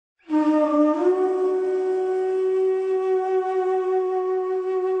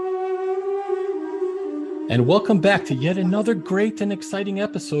And welcome back to yet another great and exciting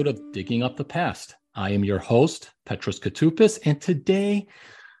episode of Digging Up the Past. I am your host, Petros Katoupis, and today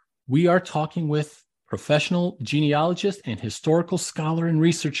we are talking with professional genealogist and historical scholar and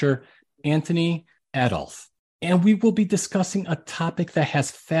researcher, Anthony Adolph. And we will be discussing a topic that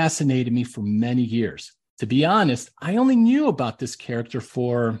has fascinated me for many years. To be honest, I only knew about this character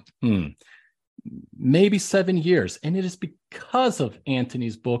for maybe 7 years, and it is because of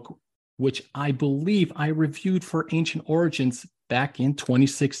Anthony's book, which I believe I reviewed for Ancient Origins back in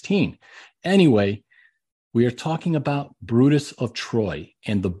 2016. Anyway, we are talking about Brutus of Troy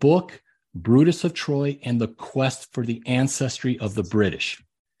and the book Brutus of Troy and the Quest for the Ancestry of the British.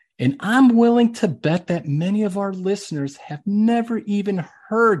 And I'm willing to bet that many of our listeners have never even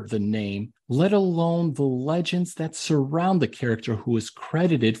heard the name, let alone the legends that surround the character who is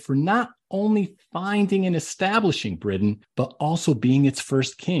credited for not only finding and establishing Britain, but also being its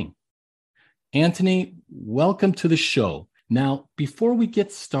first king. Anthony, welcome to the show. Now, before we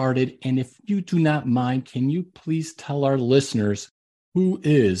get started, and if you do not mind, can you please tell our listeners who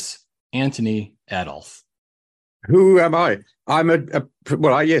is Anthony Adolph? Who am I? I'm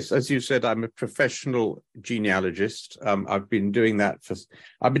yes, as you said, I'm a professional genealogist. I've been doing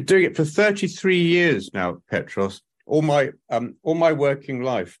it for 33 years now, Petros. All my working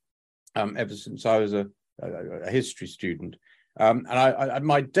life, ever since I was a history student. And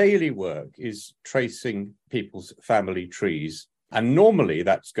my daily work is tracing people's family trees. And normally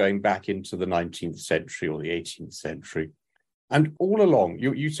that's going back into the 19th century or the 18th century. And all along,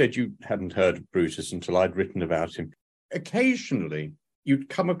 you said you hadn't heard of Brutus until I'd written about him. Occasionally, you'd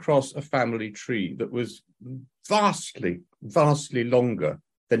come across a family tree that was vastly, vastly longer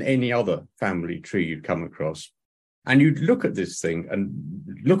than any other family tree you'd come across. And you'd look at this thing and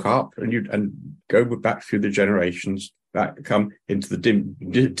look up and go back through the generations, come into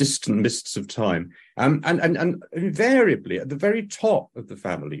the distant mists of time. And invariably, at the very top of the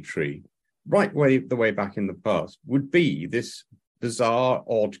family tree, the way back in the past, would be this bizarre,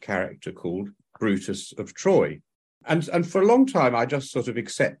 odd character called Brutus of Troy. And for a long time, I just sort of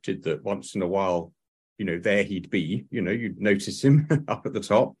accepted that once in a while, there he'd be, you'd notice him up at the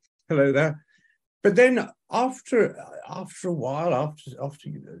top. Hello there. But then after a while, after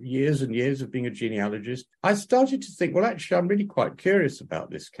years and years of being a genealogist, I started to think, well, actually, I'm really quite curious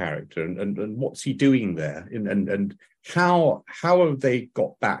about this character and what's he doing there and how have they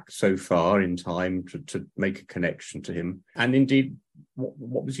got back so far in time to make a connection to him? And indeed,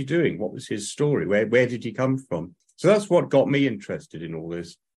 what was he doing? What was his story? Where did he come from? So that's what got me interested in all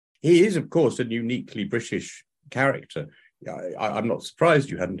this. He is, of course, a uniquely British character. I'm not surprised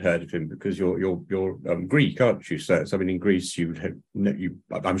you hadn't heard of him because you're Greek, aren't you? So I mean, in Greece,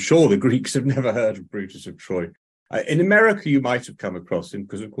 I'm sure the Greeks have never heard of Brutus of Troy. In America, you might have come across him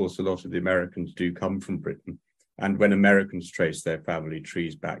because, of course, a lot of the Americans do come from Britain. And when Americans trace their family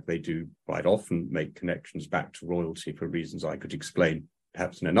trees back, they do quite often make connections back to royalty for reasons I could explain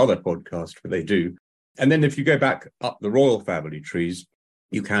perhaps in another podcast, but they do. And then if you go back up the royal family trees,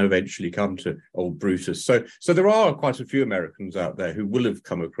 you can eventually come to old Brutus. So there are quite a few Americans out there who will have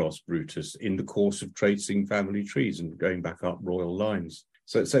come across Brutus in the course of tracing family trees and going back up royal lines.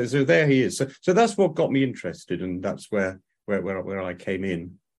 So there he is. So that's what got me interested, and that's where I came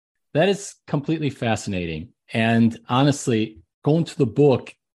in. That is completely fascinating. And honestly, going to the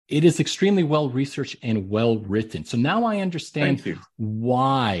book, it is extremely well researched and well written. So now I understand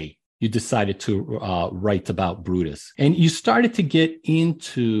why you decided to write about Brutus. And you started to get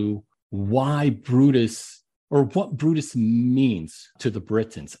into why Brutus, or what Brutus means to the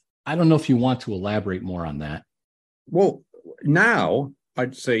Britons. I don't know if you want to elaborate more on that. Well, now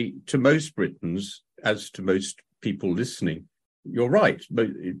I'd say to most Britons, as to most people listening, you're right, but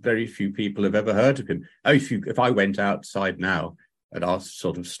very few people have ever heard of him. If I went outside now and asked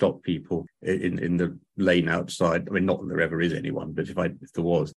sort of stop people in the lane outside, I mean, not that there ever is anyone, but if there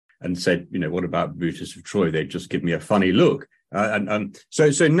was, and said, what about Brutus of Troy? They'd just give me a funny look.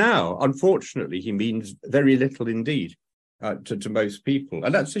 So now, unfortunately, he means very little indeed to most people.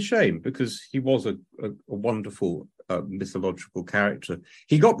 And that's a shame because he was a wonderful mythological character.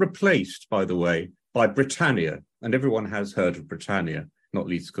 He got replaced, by the way, by Britannia. And everyone has heard of Britannia, not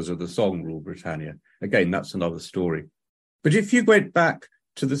least because of the song Rule Britannia. Again, that's another story. But if you went back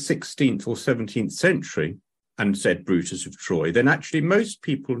to the 16th or 17th century, and said Brutus of Troy, then actually most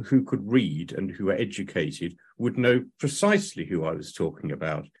people who could read and who were educated would know precisely who I was talking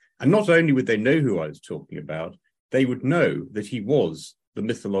about. And not only would they know who I was talking about, they would know that he was the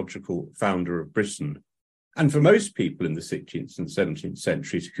mythological founder of Britain. And for most people in the 16th and 17th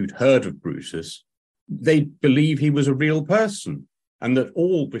centuries who'd heard of Brutus, they believe he was a real person and that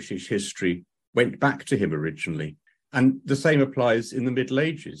all British history went back to him originally. And the same applies in the Middle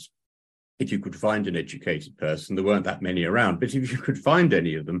Ages. If you could find an educated person, there weren't that many around, but if you could find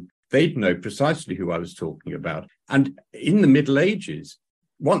any of them, they'd know precisely who I was talking about. And in the Middle Ages,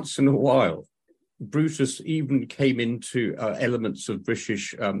 once in a while, Brutus even came into elements of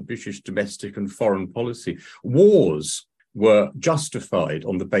British domestic and foreign policy. Wars were justified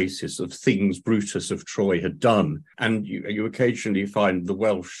on the basis of things Brutus of Troy had done. And you occasionally find the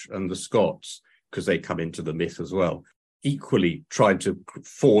Welsh and the Scots, because they come into the myth as well, equally tried to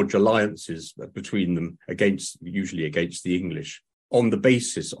forge alliances between them usually against the English, on the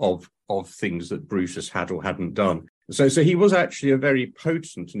basis of things that Brutus had or hadn't done. So he was actually a very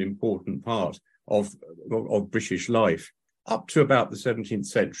potent and important part of British life up to about the 17th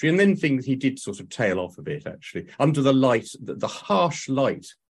century. And then he did sort of tail off a bit, actually, under the harsh light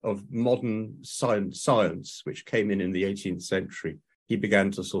of modern science, which came in the 18th century. He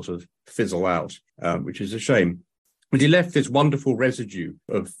began to sort of fizzle out, which is a shame. But he left this wonderful residue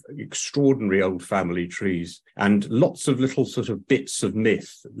of extraordinary old family trees and lots of little sort of bits of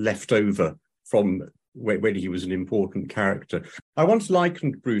myth left over from when he was an important character. I once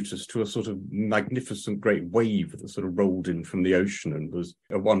likened Brutus to a sort of magnificent great wave that sort of rolled in from the ocean and was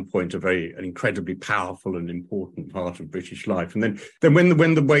at one point an incredibly powerful and important part of British life. And then when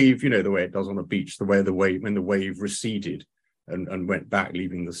the wave, the way it does on a beach, when the wave receded and went back,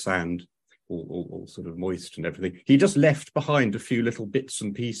 leaving the sand all sort of moist and everything, he just left behind a few little bits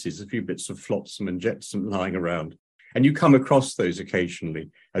and pieces, a few bits of flotsam and jetsam lying around. And you come across those occasionally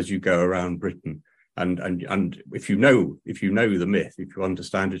as you go around Britain. And if you know the myth, if you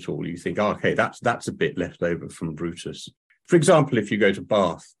understand it all, you think, okay, that's a bit left over from Brutus. For example, if you go to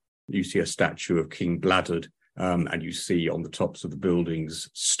Bath, you see a statue of King Bladud, and you see on the tops of the buildings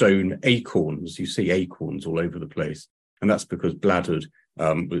stone acorns. You see acorns all over the place, and that's because Bladud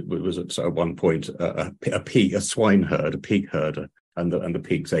was at one point a swineherd, a pig herder, and the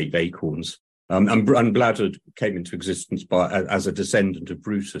pigs ate acorns. And Bladud came into existence as a descendant of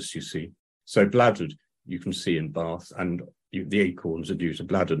Brutus, you see. So Bladud you can see in Bath, and the acorns are due to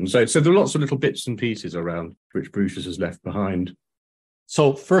Bladud. And so there are lots of little bits and pieces around which Brutus has left behind.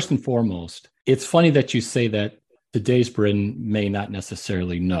 So first and foremost, it's funny that you say that today's Britain may not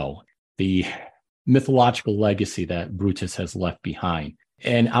necessarily know the mythological legacy that Brutus has left behind.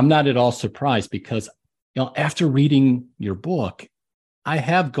 And I'm not at all surprised because, after reading your book, I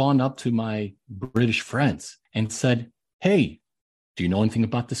have gone up to my British friends and said, hey, do you know anything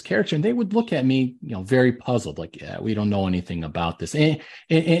about this character? And they would look at me, very puzzled, like, yeah, we don't know anything about this.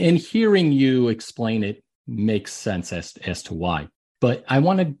 And hearing you explain it makes sense as to why. But I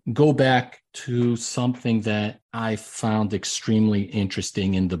want to go back to something that I found extremely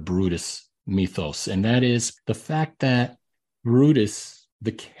interesting in the Brutus mythos, and that is the fact that Brutus,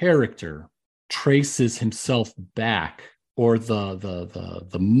 the character, traces himself back, or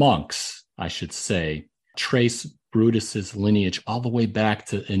the monks, I should say, trace Brutus's lineage all the way back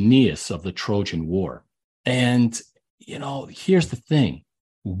to Aeneas of the Trojan War. And, here's the thing.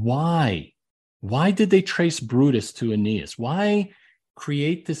 Why did they trace Brutus to Aeneas? Why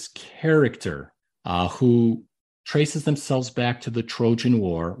create this character who traces themselves back to the Trojan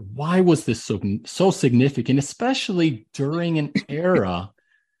War? Why was this so significant, especially during an era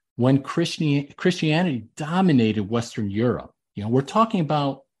when Christianity dominated Western Europe? We're talking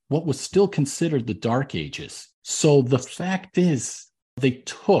about what was still considered the Dark Ages. So the fact is, they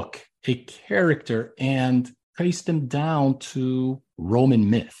took a character and traced him down to Roman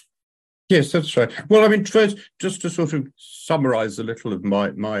myth. Yes, that's right. Well, first, just to sort of summarize a little of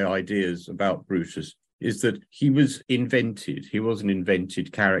my ideas about Brutus, is that he was invented. He was an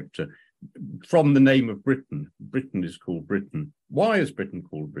invented character from the name of Britain. Britain is called Britain. Why is Britain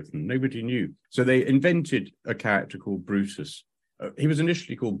called Britain? Nobody knew. So they invented a character called Brutus. He was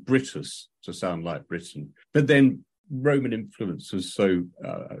initially called Brutus to sound like Britain, but then Roman influence was so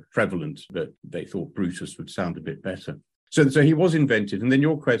prevalent that they thought Brutus would sound a bit better. So he was invented. And then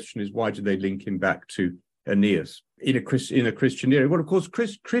your question is, why did they link him back to Aeneas in a Christian era? Well, of course,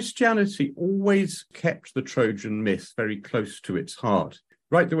 Christianity always kept the Trojan myth very close to its heart.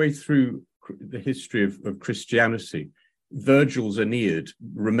 Right the way through the history of Christianity, Virgil's Aeneid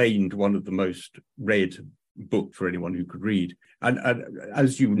remained one of the most read book for anyone who could read. And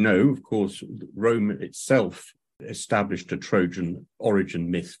as you know, of course, Rome itself established a Trojan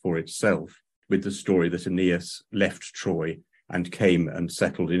origin myth for itself, with the story that Aeneas left Troy and came and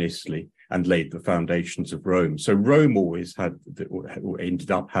settled in Italy and laid the foundations of Rome. So Rome always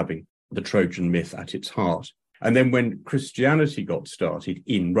ended up having the Trojan myth at its heart. And then when Christianity got started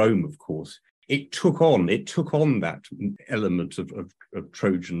in Rome, of course, it took on that element of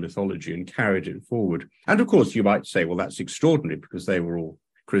Trojan mythology and carried it forward. And of course, you might say, well, that's extraordinary because they were all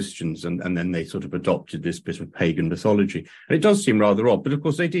Christians, and then they sort of adopted this bit of pagan mythology. And it does seem rather odd, but of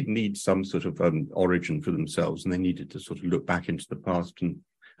course they did need some sort of origin for themselves, and they needed to sort of look back into the past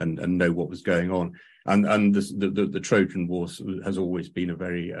and know what was going on. And the Trojan War has always been a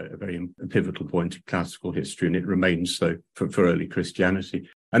very pivotal point in classical history, and it remains so for early Christianity.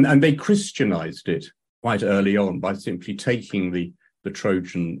 And they Christianized it quite early on by simply taking the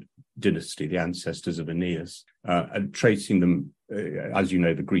Trojan dynasty, the ancestors of Aeneas, and tracing them, as you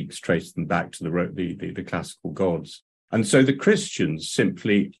know, the Greeks traced them back to the classical gods. And so the Christians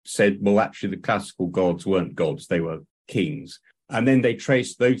simply said, well, actually, the classical gods weren't gods, they were kings. And then they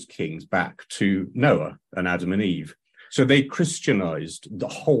traced those kings back to Noah and Adam and Eve. So they Christianized the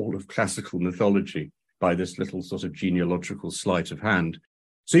whole of classical mythology by this little sort of genealogical sleight of hand.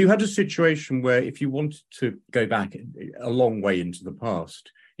 So you had a situation where if you wanted to go back a long way into the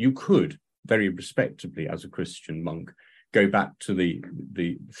past, you could very respectably, as a Christian monk, go back to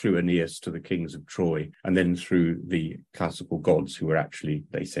through Aeneas to the kings of Troy, and then through the classical gods who were actually,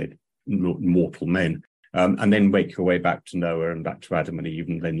 they said, mortal men. And then make your way back to Noah and back to Adam and Eve,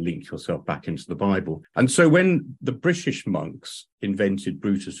 and then link yourself back into the Bible. And so when the British monks invented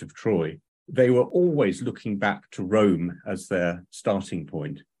Brutus of Troy, they were always looking back to Rome as their starting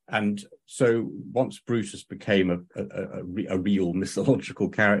point. And so once Brutus became a real mythological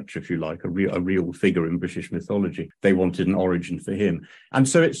character, if you like, a real figure in British mythology, they wanted an origin for him. And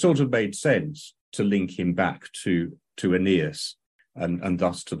so it sort of made sense to link him back to Aeneas and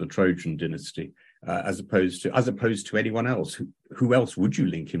thus to the Trojan dynasty. As opposed to anyone else. Who else would you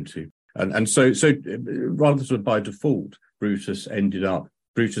link him to? And so rather sort of by default, Brutus, the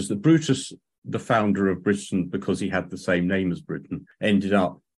founder of Britain, because he had the same name as Britain, ended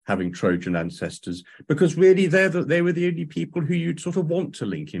up having Trojan ancestors, because really they were the only people who you'd sort of want to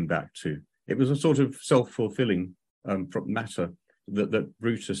link him back to. It was a sort of self-fulfilling matter that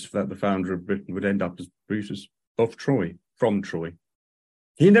Brutus, the founder of Britain, would end up as Brutus of Troy, from Troy.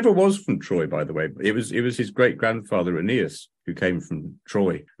 He never was from Troy, by the way. It was his great-grandfather Aeneas who came from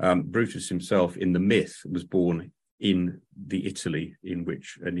Troy. Brutus himself, in the myth, was born in the Italy in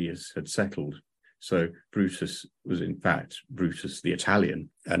which Aeneas had settled. So Brutus was, in fact, Brutus the Italian,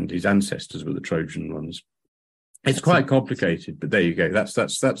 and his ancestors were the Trojan ones. It's quite complicated, but there you go. That's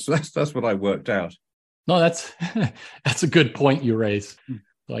what I worked out. No, that's a good point you raise.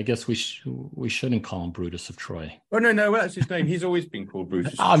 So I guess we shouldn't call him Brutus of Troy. Oh no, well, that's his name. He's always been called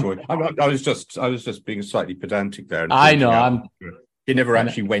Brutus of Troy. I was just being slightly pedantic there. I know. He never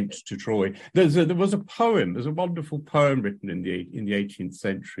actually went to Troy. There was a poem. There's a wonderful poem written in the 18th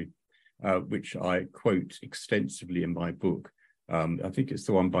century, which I quote extensively in my book. I think it's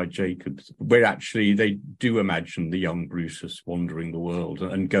the one by Jacobs, where actually they do imagine the young Brutus wandering the world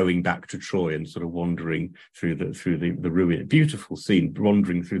and going back to Troy and sort of wandering through the ruin. Beautiful scene,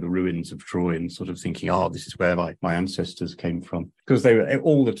 wandering through the ruins of Troy and sort of thinking, this is where my ancestors came from. Because they were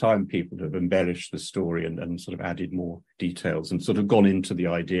all the time, people have embellished the story and sort of added more details and sort of gone into the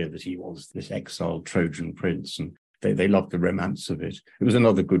idea that he was this exiled Trojan prince, and they loved the romance of it. It was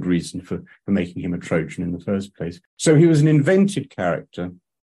another good reason for making him a Trojan in the first place. So he was an invented character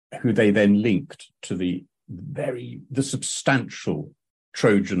who they then linked to the substantial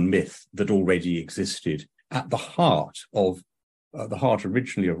Trojan myth that already existed at the heart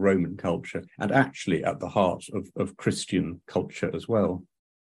originally of Roman culture, and actually at the heart of Christian culture as well.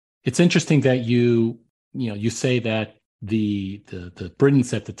 It's interesting that you say that the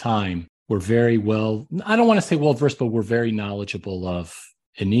Britons at the time were very well, I don't want to say well-versed, but were very knowledgeable of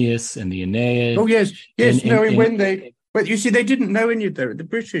Aeneas and the Aeneid. Oh, yes. But you see, they didn't know any of the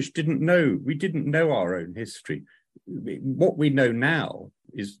British didn't know. We didn't know our own history. What we know now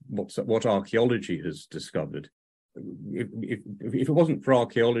is what archaeology has discovered. If it wasn't for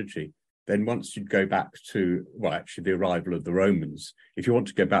archaeology, then once you'd go back to, the arrival of the Romans, if you want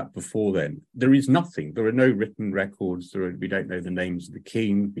to go back before then, there is nothing. There are no written records. We don't know the names of the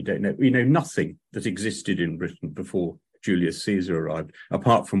king. We know nothing that existed in Britain before Julius Caesar arrived,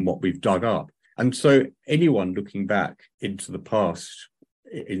 apart from what we've dug up. And so anyone looking back into the past,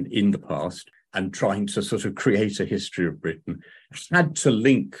 in the past, and trying to sort of create a history of Britain, had to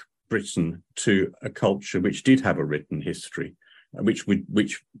link Britain to a culture which did have a written history, which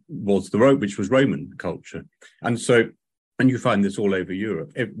was Roman culture. And you find this all over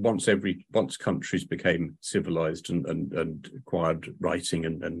Europe. Once countries became civilized and acquired writing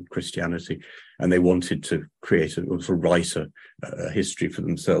and Christianity, and they wanted to create write a history for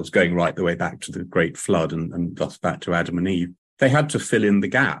themselves, going right the way back to the Great Flood and thus back to Adam and Eve, they had to fill in the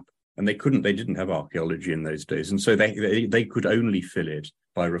gap. and they didn't have archaeology in those days. And so they could only fill it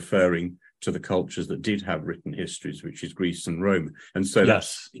by referring to the cultures that did have written histories, which is Greece and Rome. And so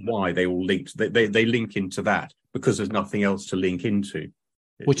that's why they all linked, they link into that, because there's nothing else to link into.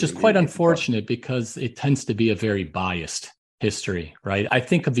 Which is quite unfortunate, because it tends to be a very biased history, right? I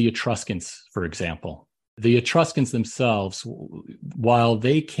think of the Etruscans, for example. The Etruscans themselves, while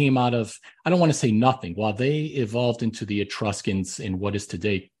they came out of, I don't want to say nothing, while they evolved into the Etruscans in what is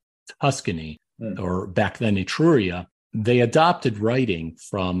today Tuscany, or back then Etruria, they adopted writing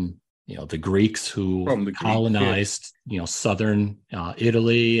from the Greeks who colonized southern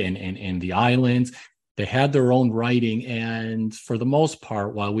Italy and the islands. They had their own writing, and for the most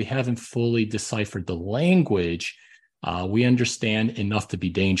part, while we haven't fully deciphered the language, we understand enough to be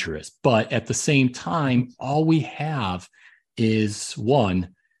dangerous. But at the same time, all we have is, one,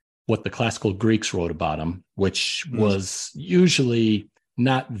 what the classical Greeks wrote about them, which was usually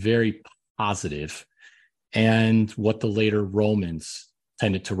not very positive, and what the later Romans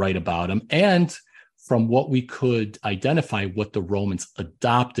tended to write about them. And from what we could identify, what the Romans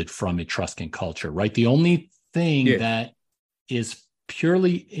adopted from Etruscan culture, right? The only thing that is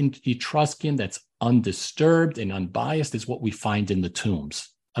purely in Etruscan that's undisturbed and unbiased is what we find in the tombs.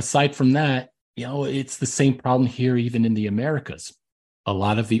 Aside from that, it's the same problem here, even in the Americas. A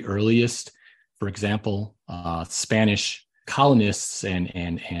lot of the earliest, for example, Spanish colonists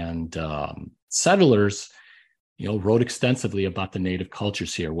and settlers, wrote extensively about the native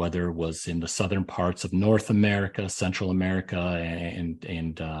cultures here, whether it was in the southern parts of North America, Central America,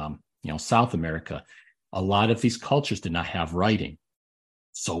 and South America. A lot of these cultures did not have writing.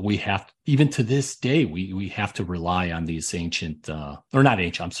 So we have, even to this day, we have to rely on these ancient, or not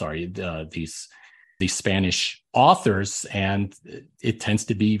ancient, I'm sorry, these Spanish authors, and it tends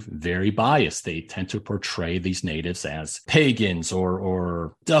to be very biased. They tend to portray these natives as pagans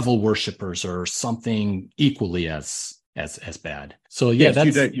or devil worshippers or something equally as bad. So you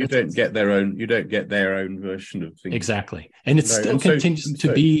don't get their own version of things. Exactly. And it still continues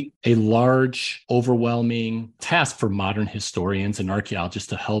to be a large, overwhelming task for modern historians and archaeologists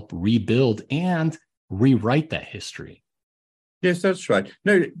to help rebuild and rewrite that history. Yes, that's right.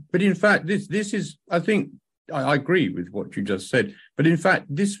 No, but in fact, this is, I think, I agree with what you just said. But in fact,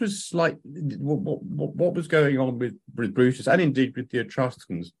 this was like what was going on with Brutus, and indeed with the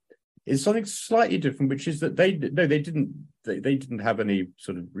Etruscans, is something slightly different, which is that they didn't have any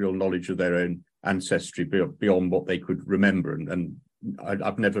sort of real knowledge of their own ancestry beyond what they could remember. And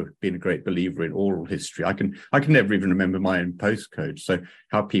I've never been a great believer in oral history. I can never even remember my own postcode. So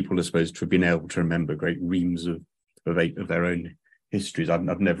how people are supposed to have been able to remember great reams of their own histories,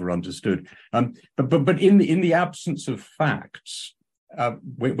 I've never understood. But in the absence of facts,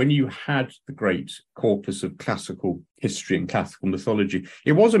 when you had the great corpus of classical history and classical mythology,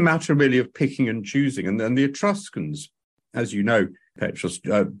 it was a matter really of picking and choosing. And then the Etruscans, as you know, Petros,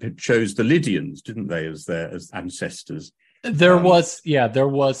 chose the Lydians, didn't they, as ancestors? There was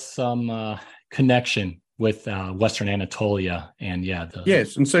some connection with Western Anatolia, and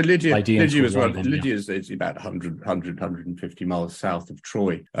yes, and so Lydia was one. Lydia is about 150 miles south of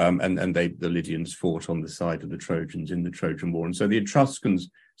Troy, and the Lydians fought on the side of the Trojans in the Trojan War, and so the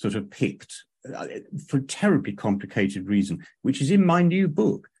Etruscans sort of picked, for a terribly complicated reason, which is in my new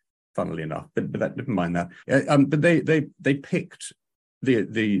book, funnily enough, but that, never mind that. But they picked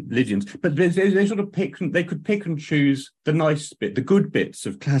the Lydians, but they sort of they could pick and choose the nice bit, the good bits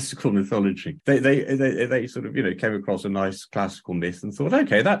of classical mythology. They sort of came across a nice classical myth and thought,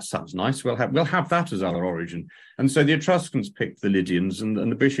 okay, that sounds nice. We'll have that as our origin. And so the Etruscans picked the Lydians, and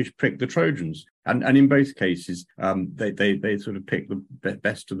the British picked the Trojans. And in both cases, they sort of picked the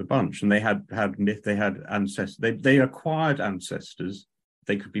best of the bunch. And they had myth, they had ancestors, they acquired ancestors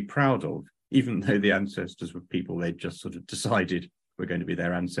they could be proud of, even though the ancestors were people they'd just sort of decided were going to be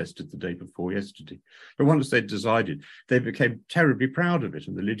their ancestors the day before yesterday. But once they'd decided, they became terribly proud of it.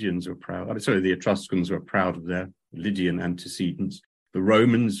 And the Lydians were proud. The Etruscans were proud of their Lydian antecedents. The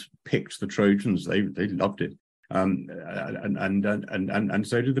Romans picked the Trojans. They loved it. And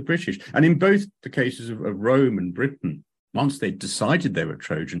so did the British. And in both the cases of Rome and Britain, once they decided they were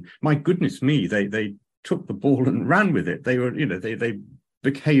Trojan, my goodness me, they took the ball and ran with it. They were, they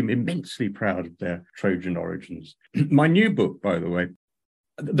became immensely proud of their Trojan origins. My new book, by the way,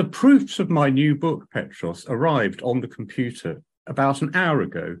 the proofs of my new book, Petros, arrived on the computer about an hour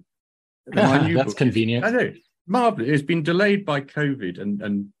ago. That's convenient. I know, marvelous. It's been delayed by COVID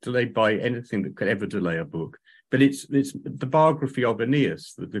and delayed by anything that could ever delay a book. But it's the biography of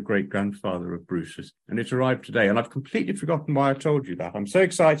Aeneas, the great-grandfather of Brutus, and it arrived today. And I've completely forgotten why I told you that. I'm so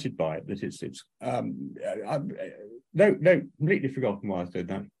excited by it that completely forgotten why I said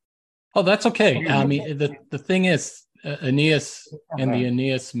that. Oh, that's okay. I mean, the thing is, Aeneas and the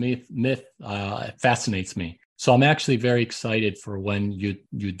Aeneas myth fascinates me. So I'm actually very excited for when you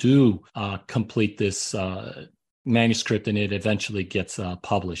do complete this manuscript and it eventually gets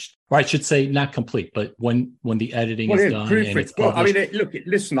published. Or I should say, not complete, but when the editing is done and it's published. Well, I mean,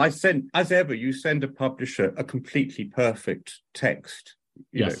 listen, I send, as ever, you send a publisher a completely perfect text,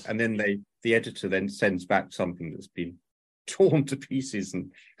 you know, and then the editor then sends back something that's been torn to pieces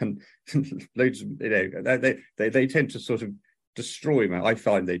and loads of, you know, they tend to sort of destroy, I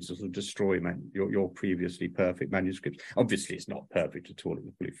find they sort of destroy your previously perfect manuscripts. Obviously it's not perfect at all,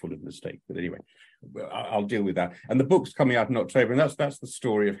 it's fully full of mistakes, but anyway, I'll deal with that. And the book's coming out in October, and that's the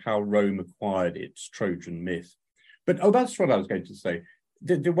story of how Rome acquired its Trojan myth. But that's what I was going to say,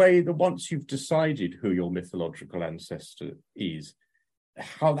 the way that once you've decided who your mythological ancestor is,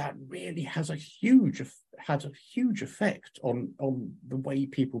 how that really has a huge effect on the way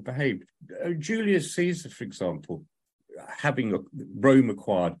people behave. Julius Caesar, for example, having Rome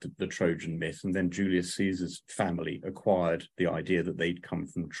acquired the Trojan myth, and then Julius Caesar's family acquired the idea that they'd come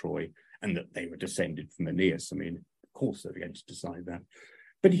from Troy and that they were descended from Aeneas. I mean, of course they were going to decide that.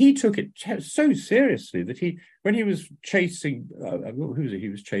 But he took it so seriously that when he was chasing, who was it? He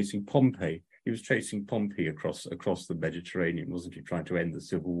was chasing Pompey. He was chasing Pompey across the Mediterranean, wasn't he, trying to end the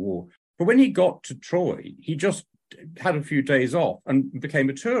civil war? But when he got to Troy, he just had a few days off and became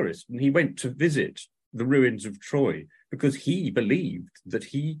a tourist. And he went to visit the ruins of Troy because he believed that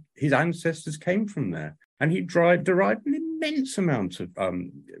his ancestors came from there. And he derived an immense amount of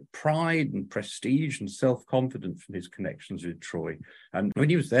pride and prestige and self-confidence from his connections with Troy. And when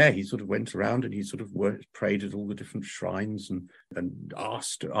he was there, he sort of went around and he sort of prayed at all the different shrines and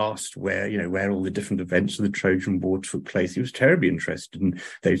asked where all the different events of the Trojan War took place. He was terribly interested, and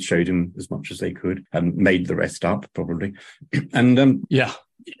they showed him as much as they could and made the rest up, probably. And and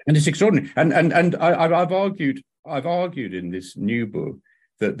it's extraordinary. And I've argued in this new book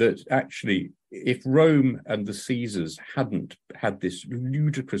that actually, if Rome and the Caesars hadn't had this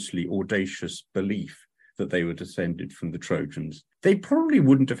ludicrously audacious belief that they were descended from the Trojans, they probably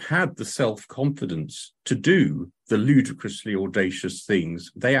wouldn't have had the self-confidence to do the ludicrously audacious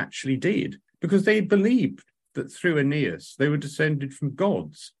things they actually did, because they believed that through Aeneas they were descended from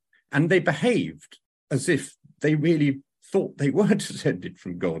gods, and they behaved as if they really thought they were descended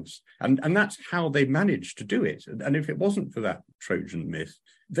from gods. And that's how they managed to do it. And if it wasn't for that Trojan myth,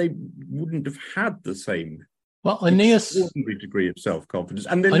 they wouldn't have had the same extraordinary degree of self-confidence.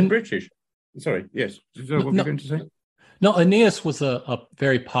 And then the British. Sorry, yes. What were you going to say? No, Aeneas was a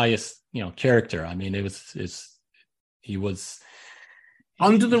very pious, character. I mean, he was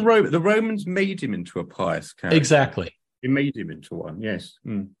under the Romans made him into a pious character. Exactly. They made him into one, yes.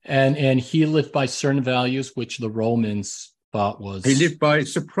 Mm. And he lived by certain values, which the Romans thought was... He lived by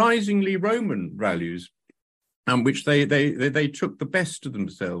surprisingly Roman values, and which they took the best of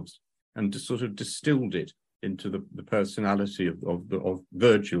themselves and just sort of distilled it into the personality of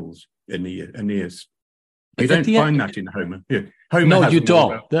Virgil's Aeneas. You don't find that in Homer. Yeah. Homer no, you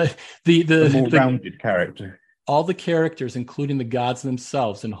don't. The more rounded character. All the characters, including the gods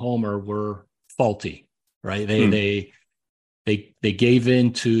themselves in Homer, were faulty, right? They gave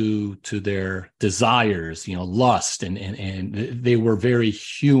in to their desires, lust, and they were very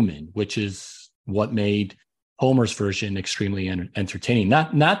human, which is what made Homer's version extremely entertaining.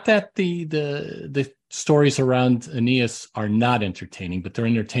 Not that the stories around Aeneas are not entertaining, but they're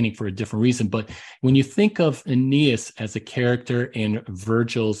entertaining for a different reason. But when you think of Aeneas as a character in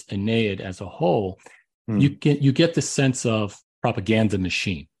Virgil's Aeneid as a whole, you get the sense of propaganda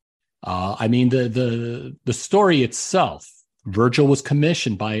machine. I mean, the story itself, Virgil was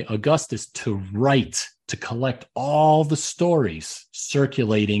commissioned by Augustus to collect all the stories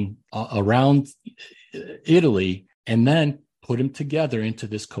circulating around Italy and then put them together into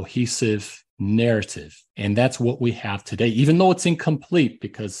this cohesive narrative. And that's what we have today, even though it's incomplete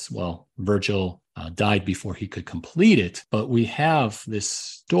because, Virgil died before he could complete it. But we have this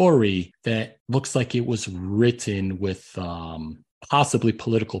story that looks like it was written with possibly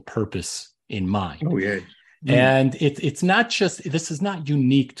political purpose in mind. Oh, yeah. And it's not just, this is not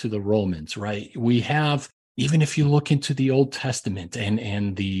unique to the Romans, right? We have, even if you look into the Old Testament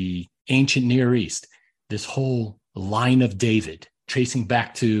and the ancient Near East, this whole line of David tracing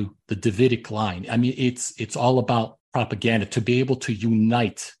back to the Davidic line. I mean, it's all about propaganda, to be able to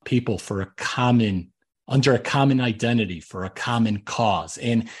unite people for under a common identity, for a common cause.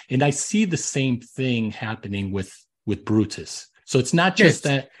 And I see the same thing happening with Brutus. So it's not just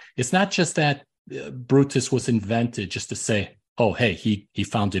that Brutus was invented just to say, oh, hey, he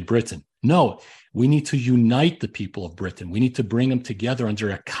founded Britain. No, we need to unite the people of Britain. We need to bring them together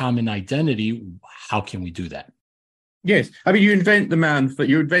under a common identity. How can we do that? Yes, I mean, you invent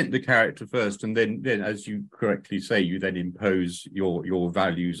the character first, and then, as you correctly say, you then impose your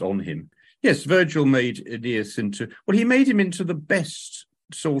values on him. Yes, Virgil made Aeneas he made him into the best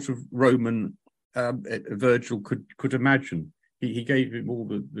sort of Roman Virgil could imagine. He gave him all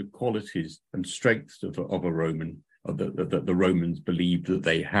the qualities and strengths of a Roman that the Romans believed that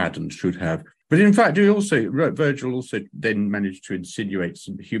they had and should have. But in fact, Virgil also then managed to insinuate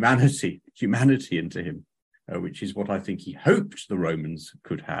some humanity into him. Which is what I think he hoped the Romans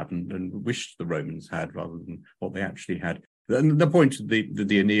could have and wished the Romans had rather than what they actually had. And the point of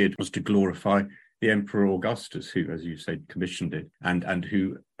the Aeneid was to glorify the Emperor Augustus, who, as you said, commissioned it, and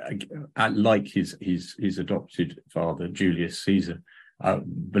who, like his adopted father, Julius Caesar,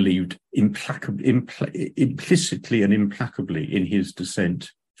 believed implicitly and implacably in his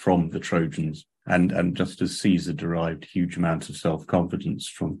descent from the Trojans. And just as Caesar derived huge amounts of self-confidence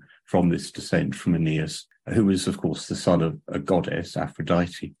from this descent from Aeneas, who was, of course, the son of a goddess,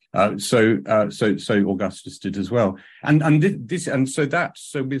 Aphrodite. So Augustus did as well.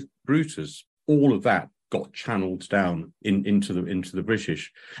 So with Brutus, all of that got channeled down into the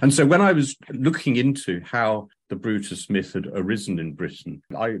British. And so when I was looking into how the Brutus myth had arisen in Britain,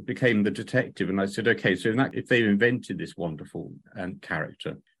 I became the detective, and I said, okay, so if they invented this wonderful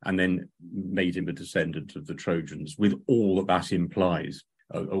character and then made him a descendant of the Trojans, with all that implies,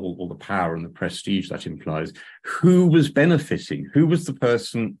 all the power and the prestige that implies, who was benefiting? Who was the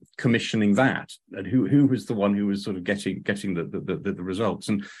person commissioning that? And who was the one who was sort of getting the results?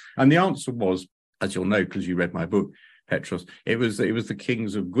 And the answer was, as you'll know, because you read my book, Petros, it was the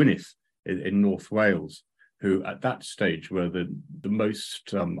kings of Gwynedd in North Wales, who at that stage were the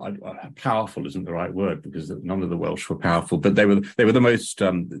most powerful isn't the right word, because none of the Welsh were powerful, but they were the most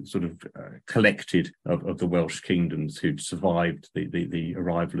collected of the Welsh kingdoms who'd survived the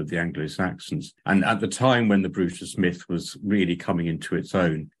arrival of the Anglo-Saxons. And at the time when the Brutus myth was really coming into its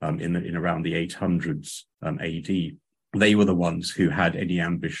own, in around the 800s AD, they were the ones who had any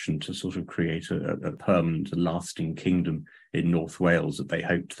ambition to sort of create a permanent, lasting kingdom in North Wales that they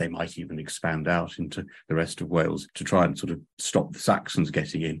hoped they might even expand out into the rest of Wales to try and sort of stop the Saxons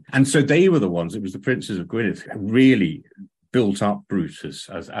getting in. And so they were the ones, it was the princes of Gwynedd, who really built up Brutus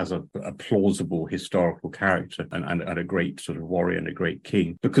as a plausible historical character and a great sort of warrior and a great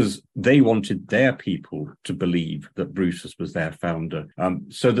king, because they wanted their people to believe that Brutus was their founder,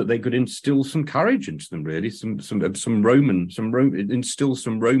 so that they could instill some courage into them, really, instill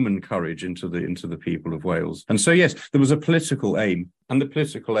some Roman courage into the people of Wales. And so, yes, there was a political aim, and the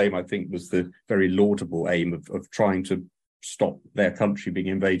political aim, I think, was the very laudable aim of trying to stop their country being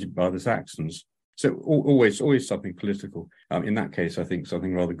invaded by the Saxons. So always something political. In that case, I think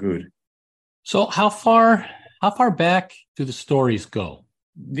something rather good. So how far back do the stories go?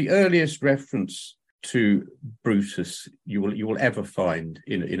 The earliest reference to Brutus you will ever find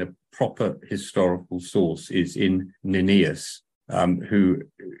in a proper historical source is in Nennius, who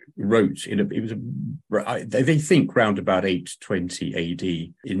wrote they think round about 820 AD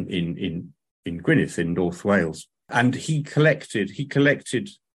in Gwynedd in North Wales, and he collected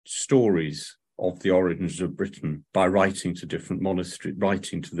stories of the origins of Britain by writing to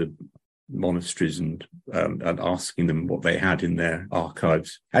the monasteries and asking them what they had in their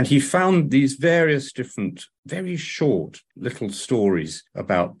archives. And he found these various different, very short little stories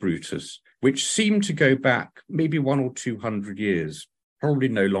about Brutus, which seem to go back maybe 100 or 200 years, probably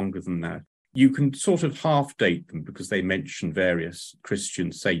no longer than that. You can sort of half date them because they mention various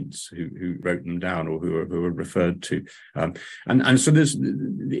Christian saints who wrote them down or who are referred to, and so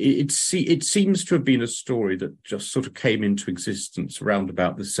it seems to have been a story that just sort of came into existence around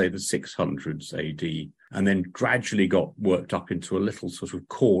about the 600s AD, and then gradually got worked up into a little sort of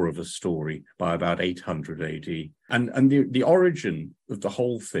core of a story by about 800 AD, and the origin of the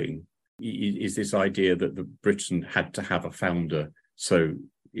whole thing is this idea that the Britain had to have a founder. So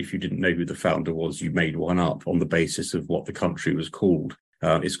if you didn't know who the founder was, you made one up on the basis of what the country was called.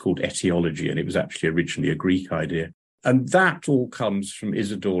 It's called etiology, and it was actually originally a Greek idea. And that all comes from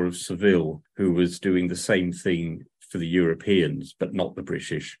Isidore of Seville, who was doing the same thing for the Europeans, but not the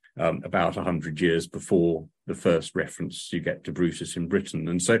British, about 100 years before the first reference you get to Brutus in Britain.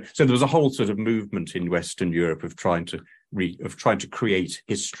 And so there was a whole sort of movement in Western Europe of trying to create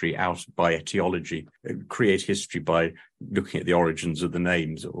history out by etiology, create history by looking at the origins of the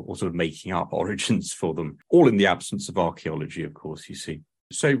names or sort of making up origins for them, all in the absence of archaeology, of course, you see.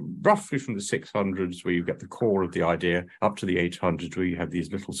 So roughly from the 600s, where you get the core of the idea, up to the 800s, where you have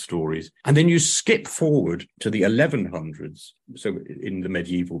these little stories. And then you skip forward to the 1100s, so in the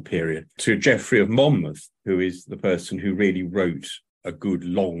medieval period, to Geoffrey of Monmouth, who is the person who really wrote a good,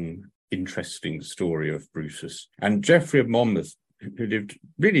 long, interesting story of Brutus. And Geoffrey of Monmouth, who lived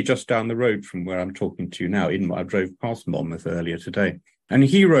really just down the road from where I'm talking to you now. I drove past Monmouth earlier today. And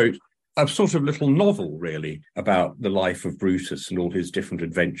he wrote a sort of little novel, really, about the life of Brutus and all his different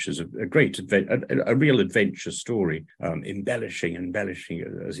adventures, a real adventure story, embellishing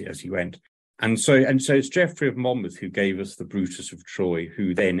as he went. And so it's Geoffrey of Monmouth who gave us the Brutus of Troy,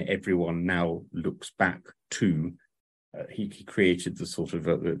 who then everyone now looks back to. He created the sort of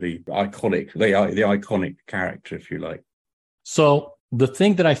the iconic character, if you like. So the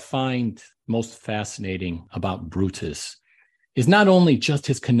thing that I find most fascinating about Brutus is not only just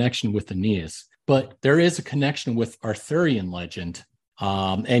his connection with Aeneas, but there is a connection with Arthurian legend.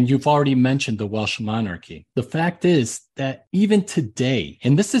 And you've already mentioned the Welsh monarchy. The fact is that even today,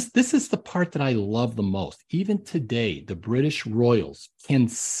 and this is the part that I love the most, even today, the British royals can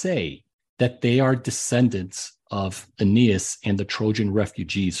say that they are descendants of Aeneas and the Trojan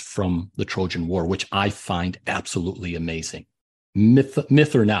refugees from the Trojan War, which I find absolutely amazing.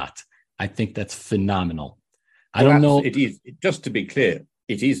 Myth or not, I think that's phenomenal. I don't know. It is, just to be clear,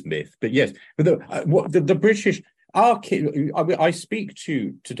 it is myth, but yes. But the British, I speak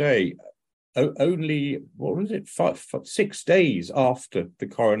to today only, 6 days after the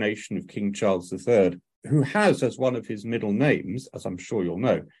coronation of King Charles III, who has as one of his middle names, as I'm sure you'll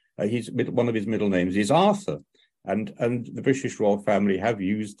know, one of his middle names is Arthur. And the British royal family have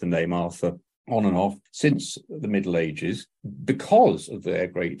used the name Arthur on and off since the Middle Ages because of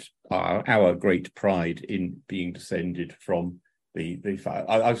their our great pride in being descended from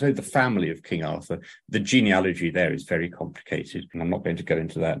I say the family of King Arthur. The genealogy there is very complicated, and I'm not going to go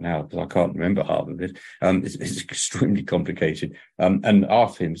into that now because I can't remember half of it. It's extremely complicated. And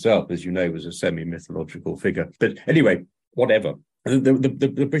Arthur himself, as you know, was a semi-mythological figure. But anyway, whatever.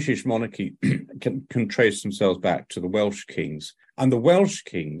 The British monarchy can trace themselves back to the Welsh kings, and the Welsh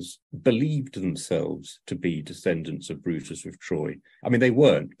kings believed themselves to be descendants of Brutus of Troy. I mean, they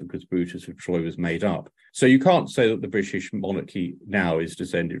weren't, because Brutus of Troy was made up. So you can't say that the British monarchy now is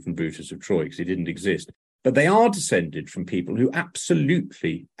descended from Brutus of Troy, because he didn't exist. But they are descended from people who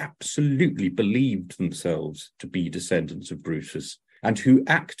absolutely believed themselves to be descendants of Brutus, and who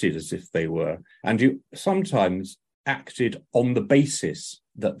acted as if they were, and who sometimes acted on the basis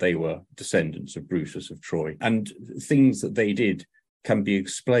that they were descendants of Brutus of Troy, and things that they did can be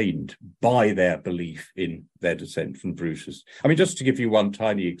explained by their belief in their descent from Brutus. I mean, just to give you one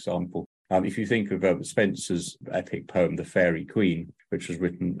tiny example, if you think of Spenser's epic poem, The Faerie Queen, which was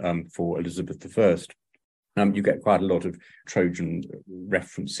written for Elizabeth I, you get quite a lot of Trojan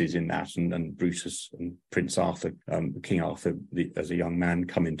references in that, and Brutus and Prince Arthur, King Arthur, as a young man,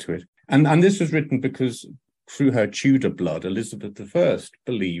 come into it. And this was written because through her Tudor blood, Elizabeth I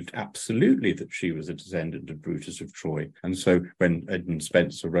believed absolutely that she was a descendant of Brutus of Troy. And so when Edmund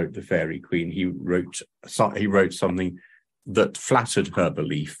Spenser wrote The Faerie Queen, he wrote something that flattered her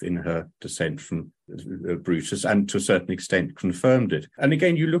belief in her descent from Brutus, and to a certain extent confirmed it. And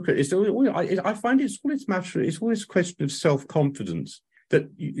again, you look at it, I find it's all this question of self-confidence, that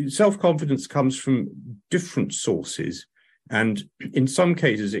self-confidence comes from different sources. And in some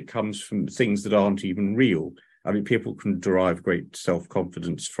cases, it comes from things that aren't even real. I mean, people can derive great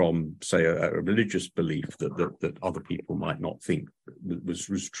self-confidence from, say, a religious belief that other people might not think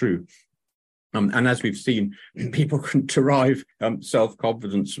was true. And as we've seen, people can derive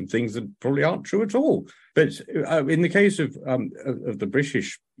self-confidence from things that probably aren't true at all. But in the case of the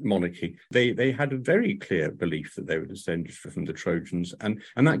British monarchy, they had a very clear belief that they were descended from the Trojans, and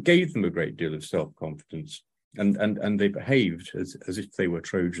that gave them a great deal of self-confidence. And they behaved as if they were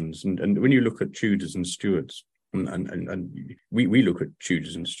Trojans. And when you look at Tudors and Stuarts, and we look at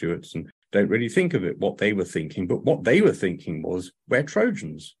Tudors and Stuarts and don't really think of it, what they were thinking, but what they were thinking was, we're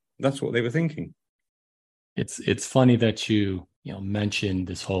Trojans. That's what they were thinking. It's funny that you mentioned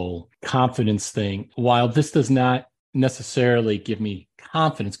this whole confidence thing. While this does not necessarily give me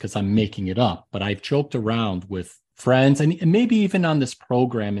confidence because I'm making it up, but I've joked around with friends and maybe even on this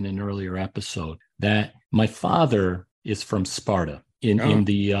program in an earlier episode that my father is from Sparta in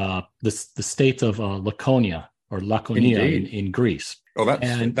the state of Laconia in Greece. Oh,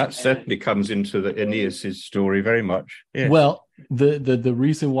 that certainly comes into the Aeneas's story very much. Yes. Well, the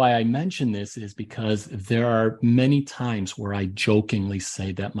reason why I mention this is because there are many times where I jokingly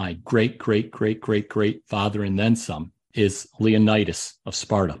say that my great father and then some is Leonidas of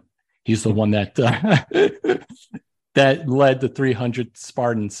Sparta. He's the one that that led the 300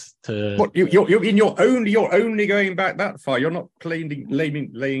 Spartans to. What you're only going back that far. You're not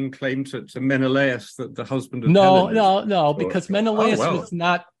laying claim to Menelaus, the husband of Helen. No, because Menelaus was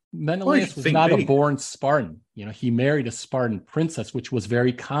not a born Spartan. He married a Spartan princess, which was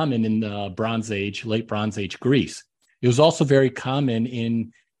very common in the late Bronze Age Greece. It was also very common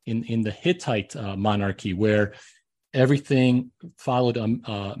in the Hittite monarchy, where everything followed a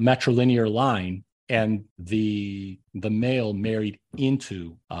matrilinear line, and the male married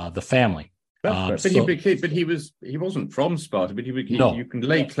into the family. But he wasn't from Sparta. But you can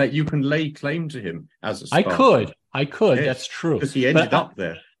lay claim to him as a Spartan. I could. Yes, that's true. Because he ended up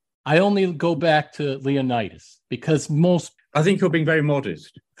there. I only go back to Leonidas because I think you're being very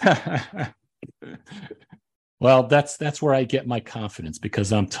modest. Well, that's where I get my confidence,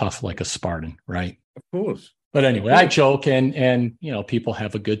 because I'm tough like a Spartan, right? Of course. But anyway, I joke and people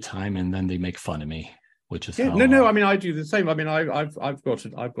have a good time, and then they make fun of me, which is no. I mean, I do the same. I mean, I've got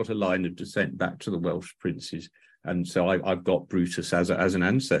a line of descent back to the Welsh princes, and so I've got Brutus as an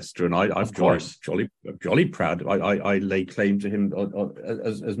ancestor, and I'm jolly proud. I lay claim to him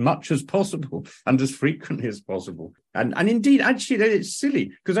as much as possible and as frequently as possible. And indeed, actually, then it's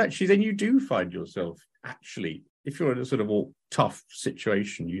silly, because actually then you do find yourself actually, if you're in a sort of all tough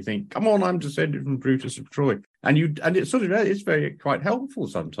situation, you think, come on, I'm descended from Brutus of Troy. And it's very quite helpful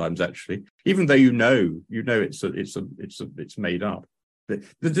sometimes, actually, even though you know it's made up.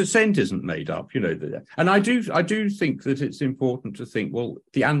 The descent isn't made up, and I do think that it's important to think, well,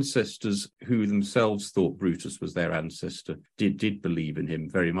 the ancestors who themselves thought Brutus was their ancestor did believe in him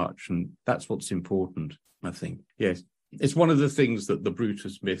very much, and that's what's important, I think. Yes. It's one of the things that the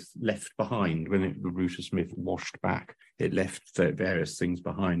Brutus myth left behind when the Brutus myth washed back. It left various things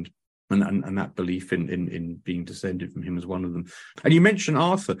behind, and that belief in being descended from him is one of them. And you mentioned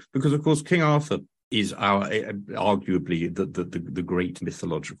Arthur, because of course King Arthur is arguably the great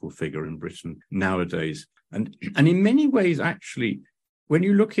mythological figure in Britain nowadays, and in many ways, actually, when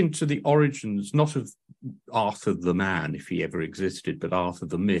you look into the origins, not of Arthur the man, if he ever existed, but Arthur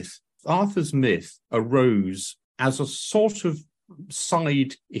the myth. Arthur's myth arose as a sort of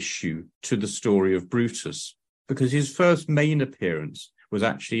side issue to the story of Brutus, because his first main appearance was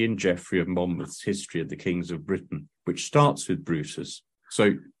actually in Geoffrey of Monmouth's History of the Kings of Britain, which starts with Brutus.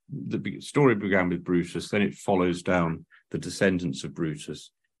 So the story began with Brutus, then it follows down the descendants of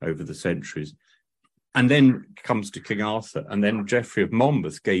Brutus over the centuries, and then comes to King Arthur. And then Geoffrey of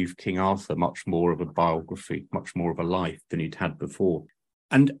Monmouth gave King Arthur much more of a biography, much more of a life than he'd had before.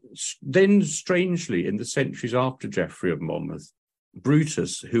 And then, strangely, in the centuries after Geoffrey of Monmouth,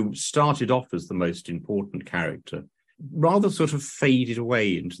 Brutus, who started off as the most important character, rather sort of faded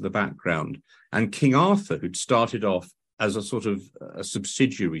away into the background. And King Arthur, who'd started off as a sort of a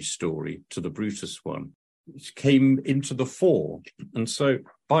subsidiary story to the Brutus one, came into the fore. And so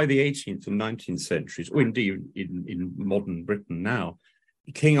by the 18th and 19th centuries, or indeed in modern Britain now,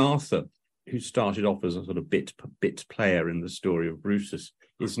 King Arthur, who started off as a sort of bit player in the story of Brutus,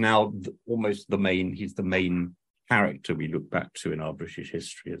 is now almost he's the main character we look back to in our British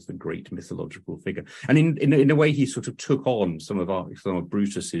history as the great mythological figure. And in a way, he sort of took on some of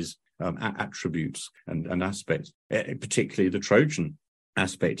Brutus's attributes and aspects, particularly the Trojan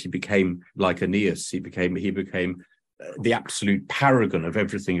aspect. He became like Aeneas. He became the absolute paragon of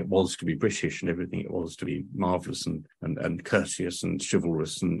everything it was to be British and everything it was to be marvelous and courteous and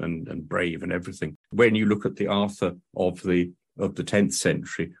chivalrous and brave and everything. When you look at the Arthur of the 10th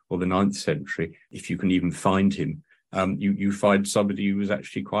century or the 9th century, if you can even find him, you find somebody who was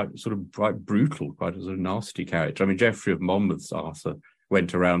actually quite brutal, quite a sort of nasty character. I mean, Geoffrey of Monmouth's Arthur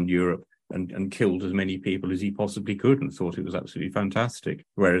went around Europe and killed as many people as he possibly could and thought it was absolutely fantastic.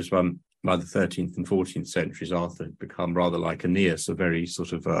 Whereas by the 13th and 14th centuries, Arthur had become rather like Aeneas, a very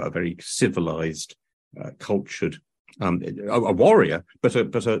civilized, cultured, a warrior, but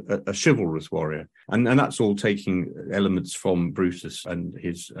a chivalrous warrior, and that's all taking elements from Brutus and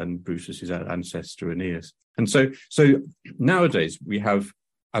Brutus's ancestor Aeneas. And so nowadays we have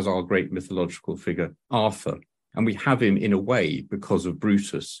as our great mythological figure Arthur, and we have him in a way because of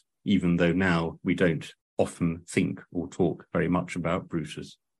Brutus, even though now we don't often think or talk very much about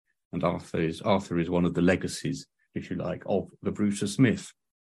Brutus. And Arthur is one of the legacies, if you like, of the Brutus myth.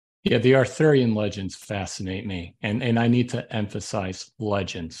 Yeah, the Arthurian legends fascinate me. And I need to emphasize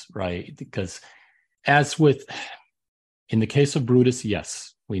legends, right? Because in the case of Brutus,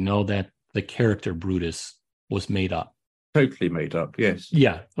 yes, we know that the character Brutus was made up. Totally made up, yes.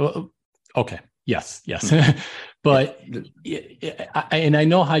 Yeah, okay, yes. But, and I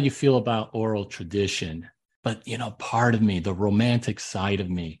know how you feel about oral tradition, But, part of me, the romantic side of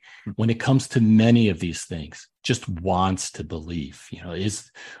me, when it comes to many of these things, just wants to believe,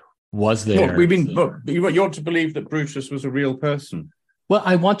 was there. You want to believe that Brutus was a real person? Well,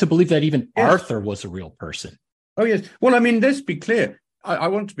 I want to believe that even Yes. Arthur was a real person. Oh, yes. Well, I mean, let's be clear. I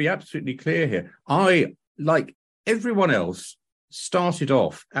want to be absolutely clear here. I, like everyone else, started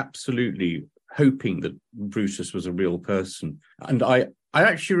off absolutely hoping that Brutus was a real person. And I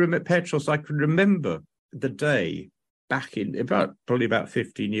actually remember, Petros, I can remember the day back in probably about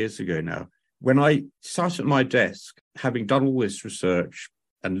 15 years ago now, when I sat at my desk, having done all this research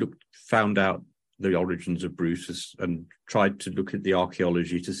and found out the origins of Brutus and tried to look at the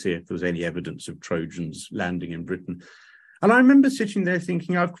archaeology to see if there was any evidence of Trojans landing in Britain. And I remember sitting there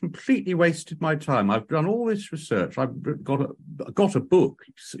thinking, I've completely wasted my time. I've done all this research. I've got a book,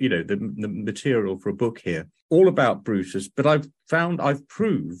 the material for a book here, all about Brutus, but I've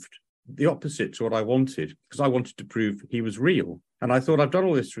proved the opposite to what I wanted, because I wanted to prove he was real. And I thought, I've done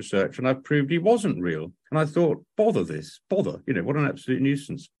all this research and I've proved he wasn't real. And I thought, bother, what an absolute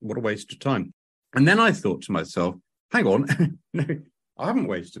nuisance. What a waste of time. And then I thought to myself, hang on, no, I haven't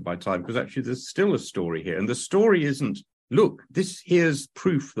wasted my time, because actually there's still a story here. And the story isn't, look, here's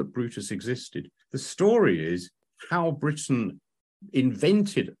proof that Brutus existed. The story is how Britain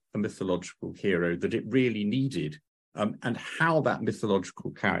invented a mythological hero that it really needed, and how that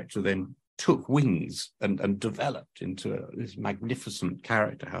mythological character then took wings and developed into this magnificent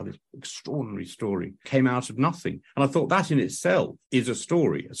character, how this extraordinary story came out of nothing. And I thought that in itself is a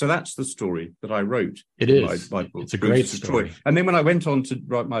story. So that's the story that I wrote. It is. My book, it's a great story. And then when I went on to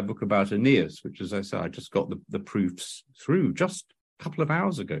write my book about Aeneas, which, as I said, I just got the proofs through just a couple of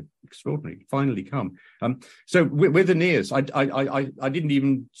hours ago. Extraordinary, finally come. So with Aeneas, I didn't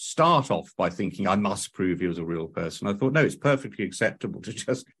even start off by thinking I must prove he was a real person. I thought, no, it's perfectly acceptable to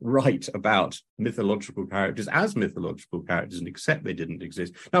just write about mythological characters as mythological characters and accept they didn't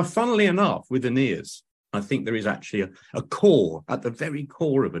exist. Now, funnily enough, with Aeneas, I think there is actually a core, at the very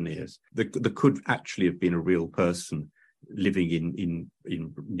core of Aeneas, that could actually have been a real person living in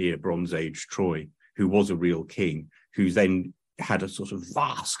near Bronze Age Troy, who was a real king, who then had a sort of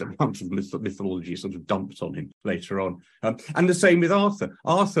vast amount of mythology sort of dumped on him later on. And the same with Arthur.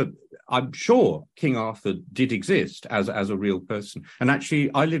 Arthur, I'm sure King Arthur did exist as a real person. And actually,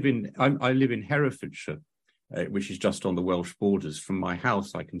 I live in Herefordshire, which is just on the Welsh borders. From my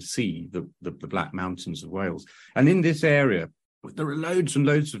house, I can see the Black Mountains of Wales. And in this area, there are loads and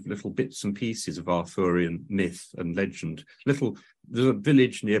loads of little bits and pieces of Arthurian myth and legend. There's a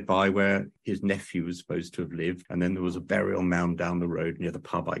village nearby where his nephew was supposed to have lived, and then there was a burial mound down the road near the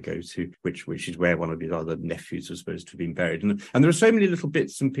pub I go to, which is where one of his other nephews was supposed to have been buried. And there are so many little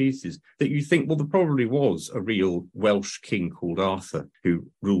bits and pieces that you think, well, there probably was a real Welsh king called Arthur who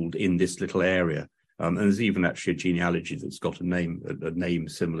ruled in this little area. And there's even actually a genealogy that's got a name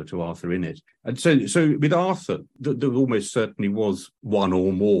similar to Arthur in it. And so with Arthur, there almost certainly was one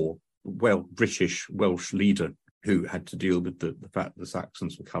or more British Welsh leader who had to deal with the fact the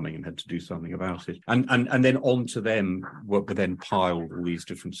Saxons were coming and had to do something about it. And then onto them were then piled all these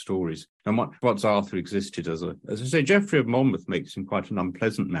different stories. And once Arthur existed as I say, Geoffrey of Monmouth makes him quite an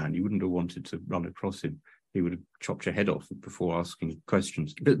unpleasant man. You wouldn't have wanted to run across him. He would have chopped your head off before asking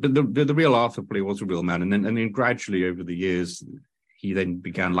questions. But the real Arthur probably was a real man. And then gradually over the years, he then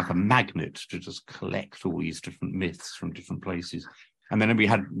began like a magnet to just collect all these different myths from different places. And then we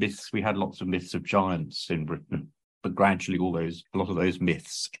had lots of myths of giants in Britain. But gradually a lot of those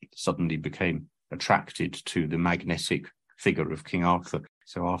myths suddenly became attracted to the magnetic figure of King Arthur.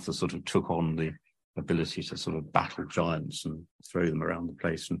 So Arthur sort of took on the ability to sort of battle giants and throw them around the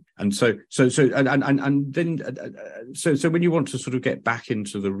place, and so when you want to sort of get back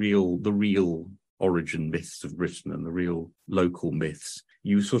into the real origin myths of Britain and the real local myths,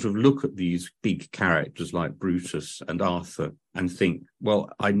 you sort of look at these big characters like Brutus and Arthur and think, well,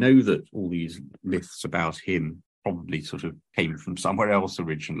 I know that all these myths about him probably sort of came from somewhere else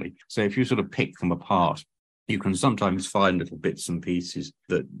originally. So if you sort of pick them apart, you can sometimes find little bits and pieces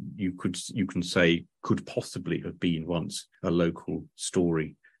that you can say could possibly have been once a local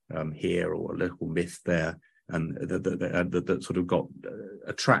story here or a local myth there, and that sort of got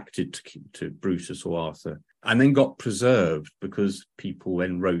attracted to Brutus or Arthur, and then got preserved because people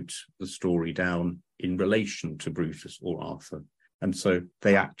then wrote the story down in relation to Brutus or Arthur, and so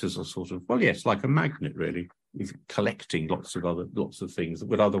they act as a sort of, well, yes, like a magnet really, collecting lots of things that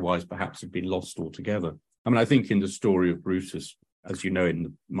would otherwise perhaps have been lost altogether. I mean, I think in the story of Brutus, as you know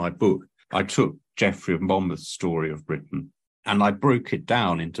in my book, I took Geoffrey of Monmouth's story of Britain and I broke it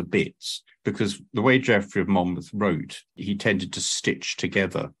down into bits, because the way Geoffrey of Monmouth wrote, he tended to stitch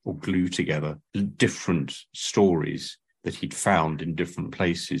together or glue together different stories that he'd found in different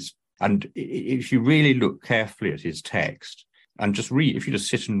places. And if you really look carefully at his text, and just read, if you just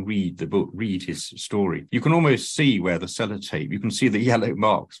sit and read the book, read his story, you can almost see where the sellotape, you can see the yellow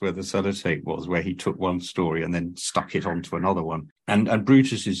marks where the sellotape was, where he took one story and then stuck it onto another one. And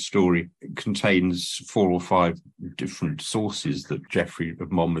Brutus's story contains 4 or 5 different sources that Geoffrey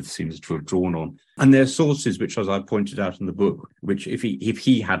of Monmouth seems to have drawn on. And they're sources which, as I pointed out in the book, which if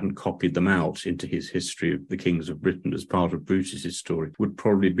he hadn't copied them out into his history of the kings of Britain as part of Brutus's story, would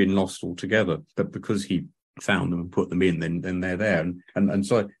probably have been lost altogether. But because he found them and put them in, then they're there. And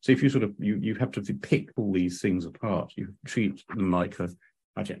so if you sort of, you have to pick all these things apart. You treat them like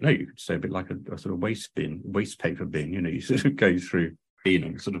I don't know, you could say a bit like a sort of waste paper bin. You sort of go through bin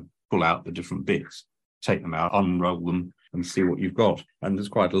and sort of pull out the different bits, take them out, unroll them, and see what you've got. And there's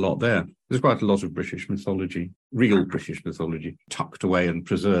quite a lot there. There's quite a lot of British mythology, real British mythology, tucked away and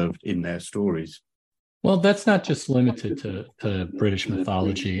preserved in their stories. Well, that's not just limited to British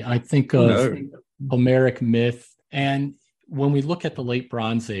mythology. I think of Homeric myth. And when we look at the late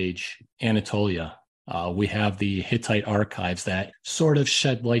Bronze Age Anatolia, we have the Hittite archives that sort of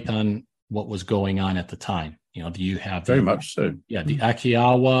shed light on what was going on at the time. You have very much so. Yeah, the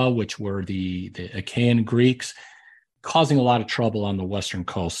Achaeawa, which were the Achaean Greeks, causing a lot of trouble on the western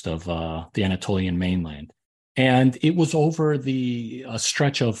coast of the Anatolian mainland. And it was over a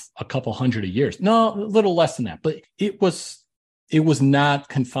stretch of a couple hundred years. No, a little less than that, but it was not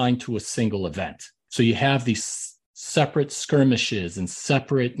confined to a single event. So you have these separate skirmishes and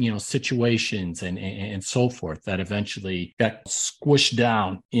separate, situations and so forth that eventually got squished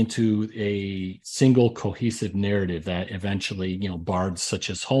down into a single cohesive narrative that eventually, bards such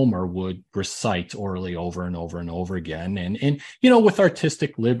as Homer would recite orally over and over and over again. And with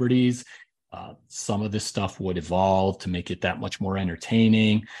artistic liberties, some of this stuff would evolve to make it that much more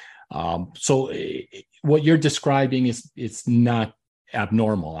entertaining. So what you're describing it's not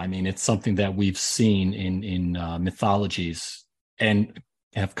abnormal. I mean, it's something that we've seen in mythologies and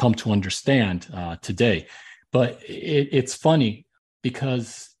have come to understand today. But it's funny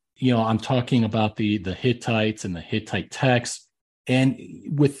because, I'm talking about the Hittites and the Hittite texts. And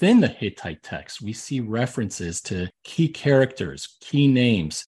within the Hittite text, we see references to key characters, key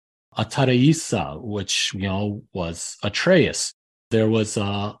names. Ataraisa, which was Atreus. There was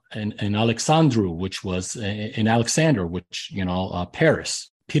an Alexandru, which was an Alexander, which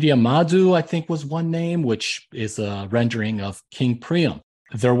Paris. Piriamadu, I think, was one name, which is a rendering of King Priam.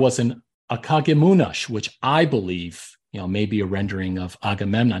 There was an Akagemunash, which I believe may be a rendering of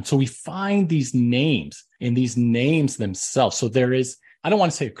Agamemnon. So we find these names in these names themselves. So there is, I don't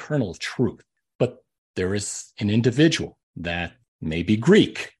want to say a kernel of truth, but there is an individual that may be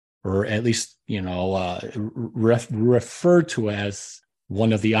Greek, or at least, referred to as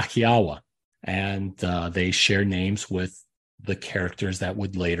one of the Achaeawa. And they share names with the characters that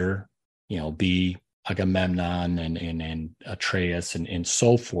would later, be Agamemnon and Atreus and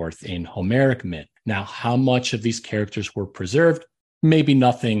so forth in Homeric myth. Now, how much of these characters were preserved? Maybe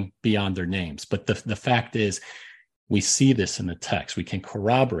nothing beyond their names. But the fact is, we see this in the text. We can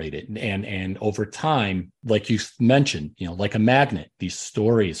corroborate it. And over time, like you mentioned, like a magnet, these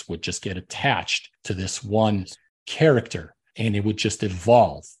stories would just get attached to this one character and it would just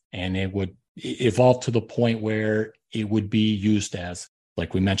evolve. And it would evolve to the point where it would be used as,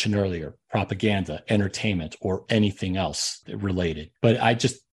 like we mentioned earlier, propaganda, entertainment, or anything else related. But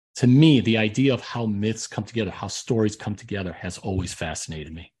to me, the idea of how myths come together, how stories come together has always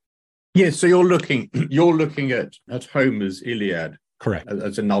fascinated me. Yes, so you're looking at Homer's Iliad, correct,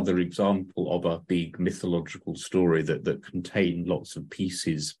 as another example of a big mythological story that contained lots of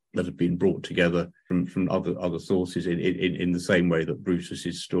pieces that have been brought together from other sources in the same way that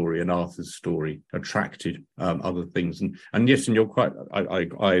Brutus's story and Arthur's story attracted other things. And yes, and you're quite.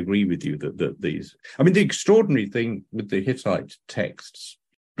 I agree with you that these. I mean, the extraordinary thing with the Hittite texts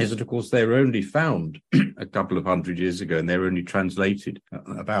is that, of course, they were only found a couple of hundred years ago, and they were only translated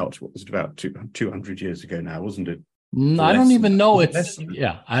about 200 years ago now, wasn't it? I don't even know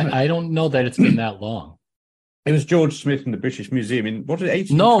I don't know that it's been that long. It was George Smith in the British Museum in what?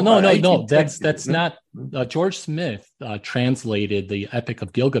 No. That's not George Smith translated the Epic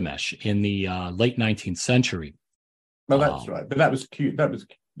of Gilgamesh in the late 19th century. Well, that's right, but that was cute.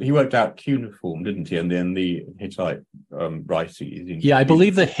 He worked out cuneiform, didn't he? And then the Hittite writing is in. I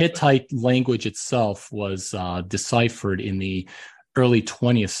believe the Hittite language itself was deciphered in the early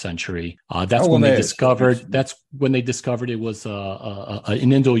 20th century. That's when they discovered it was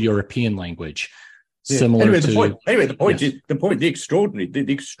an Indo-European language. similar anyway, to... the point is,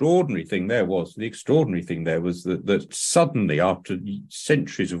 the extraordinary thing there was that suddenly, after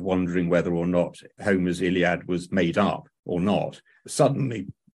centuries of wondering whether or not Homer's Iliad was made up or not, suddenly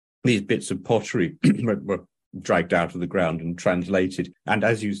these bits of pottery were dragged out of the ground and translated. And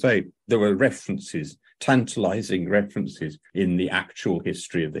as you say, there were tantalizing references in the actual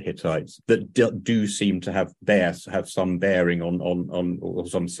history of the Hittites that do seem to have some bearing on or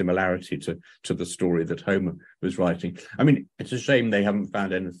some similarity to the story that Homer was writing. I mean, it's a shame they haven't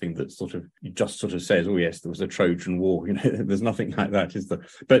found anything that sort of says, oh yes, there was a Trojan War. There's nothing like that, is there?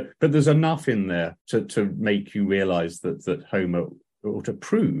 But there's enough in there to make you realize that Homer, or to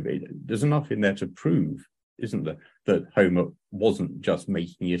prove it, there's enough in there to prove, isn't there, that Homer wasn't just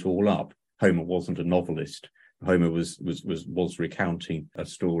making it all up. Homer wasn't a novelist. Homer was recounting a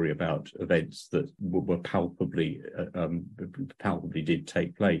story about events that were palpably did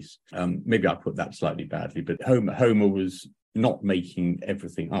take place. Maybe I put that slightly badly, but Homer was not making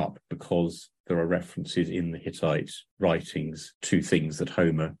everything up, because there are references in the Hittite writings to things that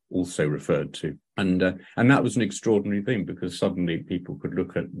Homer also referred to. And that was an extraordinary thing, because suddenly people could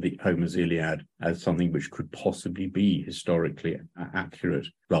look at the Homer's Iliad as something which could possibly be historically accurate,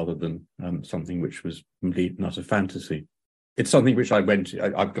 rather than something which was complete and utter fantasy. It's something which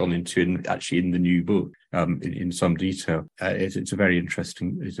I've gone into in the new book in some detail. It's a very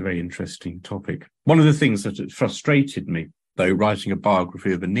interesting topic. One of the things that frustrated me, though, writing a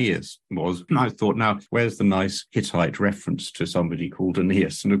biography of Aeneas, was I thought, now, where's the nice Hittite reference to somebody called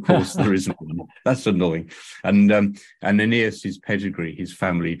Aeneas? And of course, there isn't one. That's annoying. And Aeneas's pedigree, his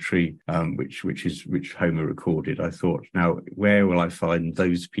family tree, which Homer recorded, I thought, now, where will I find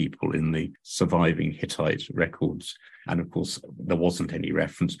those people in the surviving Hittite records? And of course, there wasn't any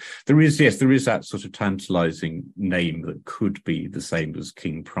reference. There is that sort of tantalizing name that could be the same as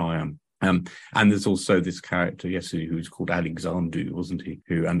King Priam. And there's also this character, who's called Alexander, wasn't he?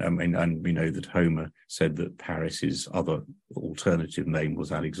 And we know that Homer said that Paris's other alternative name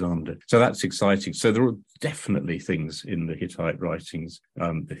was Alexander. So that's exciting. So there are definitely things in the Hittite writings,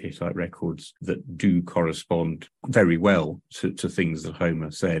 the Hittite records, that do correspond very well to things that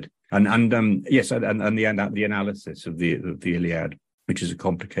Homer said. And the analysis of the Iliad, which is a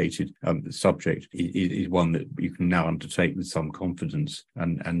complicated subject, is one that you can now undertake with some confidence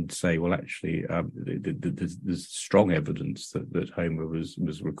and say, well, actually, there's strong evidence that Homer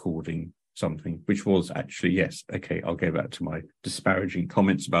was recording something which was actually, yes, okay, I'll go back to my disparaging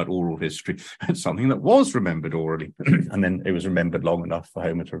comments about oral history. It's something that was remembered orally, and then it was remembered long enough for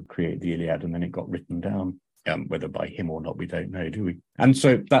Homer to create the Iliad, and then it got written down. Whether by him or not, we don't know, do we? And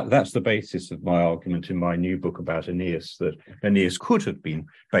so that's the basis of my argument in my new book about Aeneas, that Aeneas could have been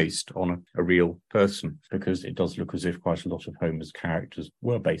based on a real person, because it does look as if quite a lot of Homer's characters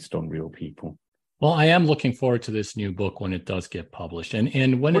were based on real people. Well, I am looking forward to this new book when it does get published,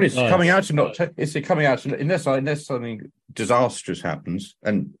 and when it's coming out in October. Is it coming out unless something disastrous happens?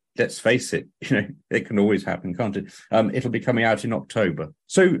 And let's face it, it can always happen, can't it? It'll be coming out in October.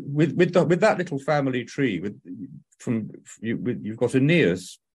 So with that little family tree, you've got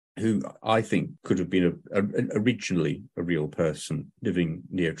Aeneas, who I think could have been originally a real person living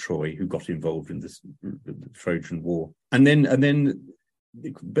near Troy, who got involved in the Trojan War,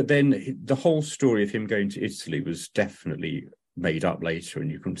 but then the whole story of him going to Italy was definitely made up later,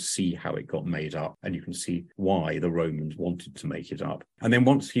 and you can see how it got made up, and you can see why the Romans wanted to make it up. And then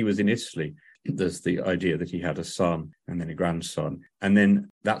once he was in Italy, there's the idea that he had a son and then a grandson, and then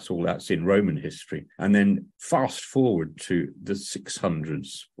that's in Roman history. And then fast forward to the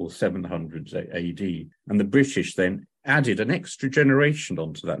 600s or 700s AD, and the British then added an extra generation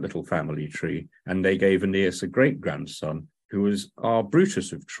onto that little family tree, and they gave Aeneas a great-grandson, who was our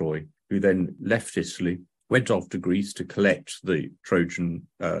Brutus of Troy, who then left Italy, went off to Greece to collect the Trojan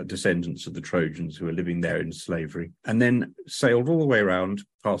descendants of the Trojans who were living there in slavery, and then sailed all the way around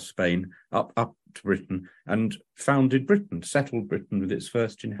past Spain, up to Britain, and founded Britain, settled Britain with its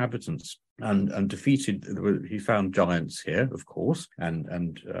first inhabitants, and defeated. He found giants here, of course,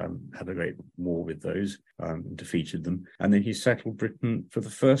 and had a great war with those, defeated them, and then he settled Britain for the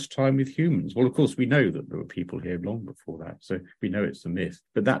first time with humans. Well, of course, we know that there were people here long before that, so we know it's a myth.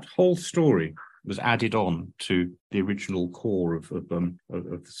 But that whole story was added on to the original core of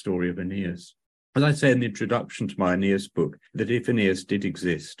the story of Aeneas. As I say in the introduction to my Aeneas book, that if Aeneas did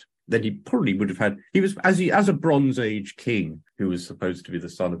exist, then he probably would have had, as a Bronze Age king who was supposed to be the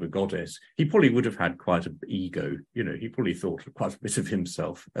son of a goddess, he probably would have had quite an ego. He probably thought quite a bit of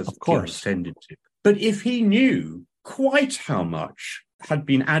himself, as of course tended to. But if he knew quite how much had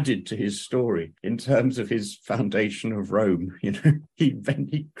been added to his story in terms of his foundation of Rome,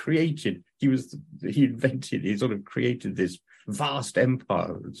 he created he sort of created this vast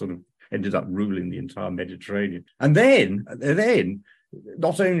empire that sort of ended up ruling the entire Mediterranean. And then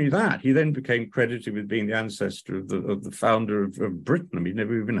not only that, he then became credited with being the ancestor of the founder of Britain. I mean, he'd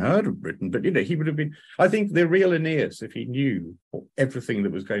never even heard of Britain, but he would have been, I think the real Aeneas, if he knew everything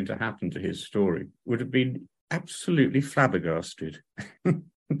that was going to happen to his story, would have been absolutely flabbergasted,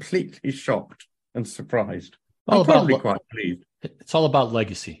 completely shocked and surprised. I'm probably quite pleased. It's all about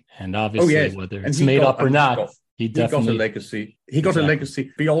legacy, and obviously whether it's made up or not, he got a legacy. He got a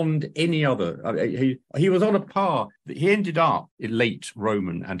legacy beyond any other. He was on a par. He ended up in late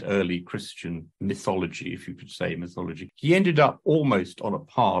Roman and early Christian mythology, if you could say mythology. He ended up almost on a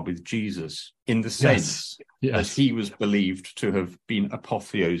par with Jesus in the sense that he was believed to have been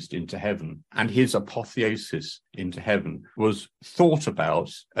apotheosed into heaven, and his apotheosis into heaven was thought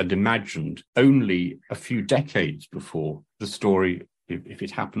about and imagined only a few decades before the story, if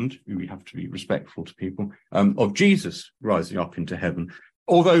it happened, we have to be respectful to people, of Jesus rising up into heaven.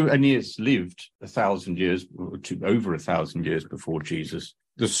 Although Aeneas lived 1,000 years, or over 1,000 years before Jesus,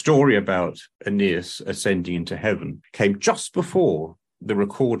 the story about Aeneas ascending into heaven came just before the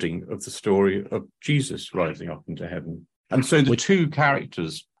recording of the story of Jesus rising up into heaven. And so the two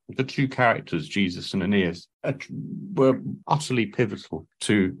characters, Jesus and Aeneas, were utterly pivotal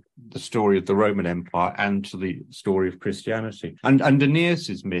to the story of the Roman Empire and to the story of Christianity. And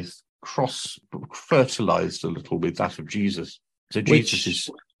Aeneas's myth cross-fertilized a little with that of Jesus. So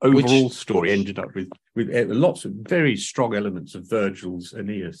Jesus' overall story ended up with lots of very strong elements of Virgil's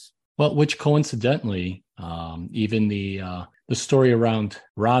Aeneas. Well, which coincidentally, even the story around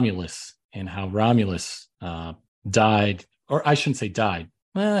Romulus and how Romulus died, or I shouldn't say died.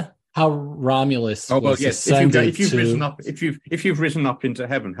 How Romulus was ascended if you've risen up into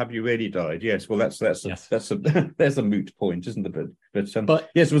heaven, have you really died? Yes. Well, that's there's a moot point, isn't it? But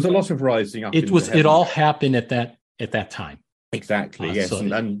yes, there was a lot of rising up. It all happened at that time. Exactly. Yes,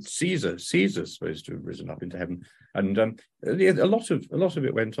 and Caesar's supposed to have risen up into heaven, and a lot of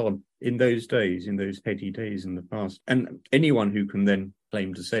it went on in those days, in those heady days in the past. And anyone who can then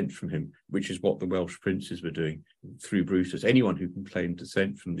claim descent from him, which is what the Welsh princes were doing through Brutus, anyone who can claim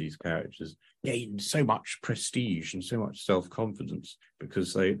descent from these characters gained so much prestige and so much self-confidence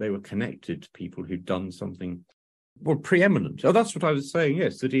because they were connected to people who'd done something preeminent. Oh, that's what I was saying.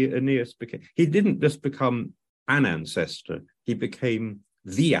 Yes, that Aeneas became. He didn't just become an ancestor, he became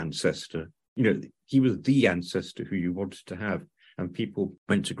the ancestor. He was the ancestor who you wanted to have, and people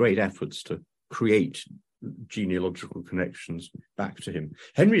went to great efforts to create genealogical connections back to him.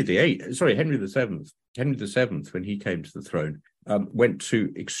 Henry VII, when he came to the throne, went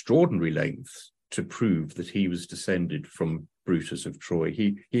to extraordinary lengths to prove that he was descended from Brutus of Troy.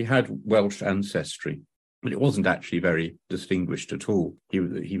 He had Welsh ancestry, but it wasn't actually very distinguished at all. He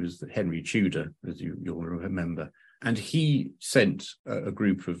was Henry Tudor, as you'll remember. And he sent a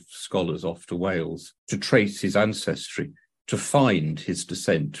group of scholars off to Wales to trace his ancestry, to find his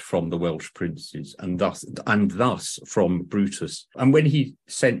descent from the Welsh princes, and thus from Brutus. And when he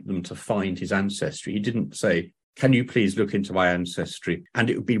sent them to find his ancestry, he didn't say, "Can you please look into my ancestry? And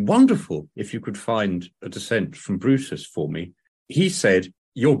it would be wonderful if you could find a descent from Brutus for me." He said,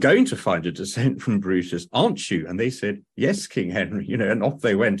 "You're going to find a descent from Brutus, aren't you?" And they said, "Yes, King Henry," and off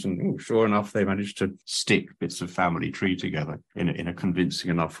they went. And sure enough, they managed to stick bits of family tree together in a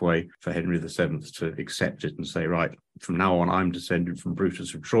convincing enough way for Henry VII to accept it and say, "Right, from now on, I'm descended from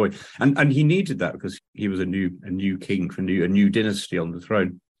Brutus of Troy." And he needed that because he was a new king for a new dynasty on the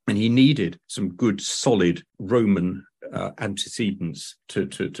throne. And he needed some good, solid Roman antecedents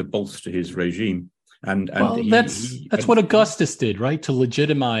to bolster his regime. That's what Augustus did, right? To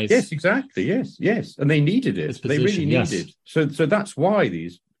legitimize. Yes, exactly. Yes. And they needed it. They really needed. So that's why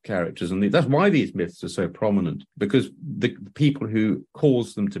these characters that's why these myths are so prominent, because the people who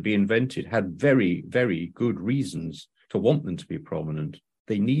caused them to be invented had very, very good reasons to want them to be prominent.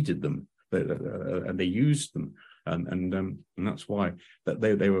 They needed them, and they used them, and that's why that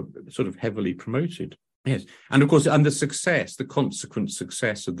they were sort of heavily promoted. Yes, and of course, and the consequent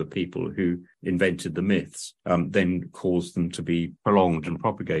success of the people who invented the myths then caused them to be prolonged and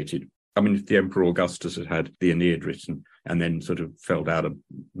propagated. I mean, if the Emperor Augustus had the Aeneid written and then sort of fell down a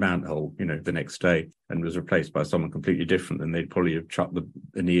manhole, the next day and was replaced by someone completely different, then they'd probably have chucked the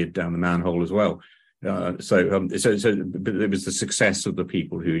Aeneid down the manhole as well. So it was the success of the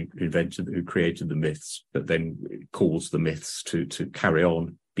people who created the myths that then caused the myths to carry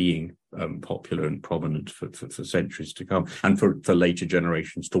on being popular and prominent for centuries to come, and for later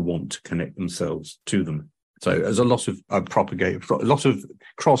generations to want to connect themselves to them. So there's a lot of a lot of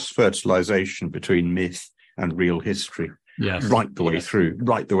cross-fertilization between myth and real history. Yes. right the way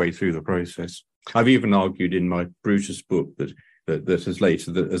through the process. I've even argued in my Brutus book that as late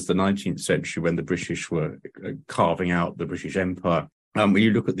as the 19th century, when the British were carving out the British Empire, when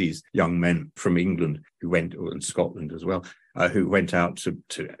you look at these young men from England and Scotland as well, who went out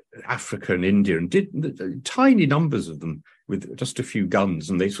to Africa and India and did tiny numbers of them with just a few guns,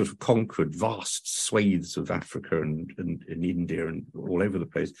 and they sort of conquered vast swathes of Africa and India and all over the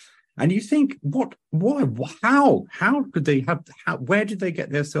place. And you think, how could they where did they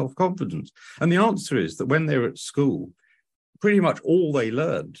get their self-confidence? And the answer is that when they were at school, pretty much all they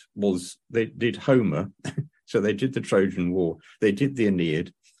learned was they did Homer. So they did the Trojan War, they did the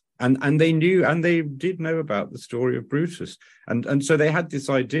Aeneid, and they did know about the story of Brutus. And so they had this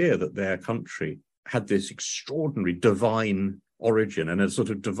idea that their country had this extraordinary divine origin and a sort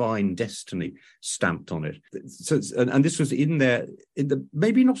of divine destiny stamped on it. So, and this was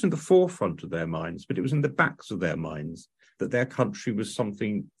maybe not in the forefront of their minds, but it was in the backs of their minds, that their country was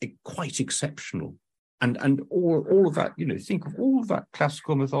something quite exceptional. And all of that, think of all of that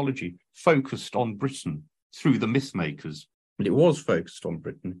classical mythology focused on Britain through the myth makers. And it was focused on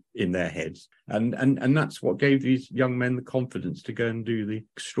Britain in their heads. And that's what gave these young men the confidence to go and do the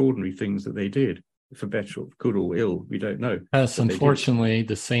extraordinary things that they did. For better, good or ill, we don't know. Yes, unfortunately,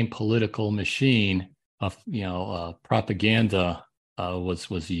 the same political machine of propaganda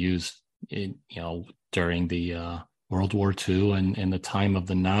was used during the World War II and the time of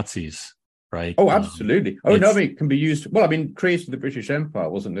the Nazis. Right. Oh, absolutely. It can be used. Well, creating the British Empire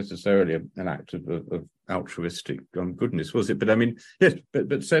wasn't necessarily an act of altruistic goodness, was it? But yes,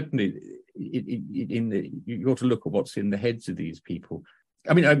 but certainly, you ought to look at what's in the heads of these people.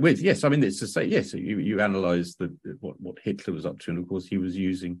 It's to say, yes, you analyse what Hitler was up to, and of course he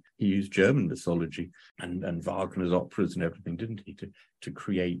used German mythology and Wagner's operas and everything, didn't he, to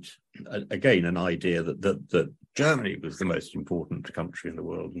create again an idea that Germany was the most important country in the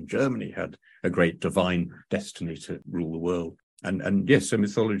world, and Germany had a great divine destiny to rule the world. And yes, so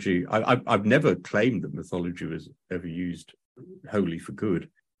mythology. I've never claimed that mythology was ever used wholly for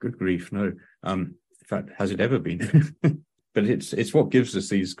good. Good grief, no. In fact, has it ever been? But it's what gives us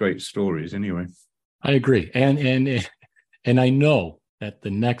these great stories, anyway. I agree, and I know that the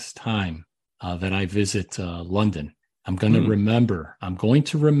next time that I visit London, I'm going to remember. I'm going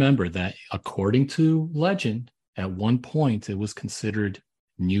to remember that, according to legend, at one point it was considered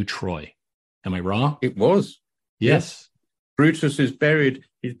New Troy. Am I wrong? It was. Yes. Brutus is buried.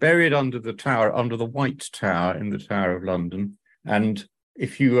 He's buried under the tower, under the White Tower in the Tower of London, and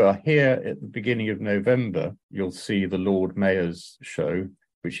if you are here at the beginning of November, you'll see the Lord Mayor's show,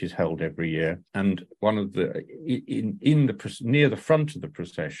 which is held every year. And one of near the front of the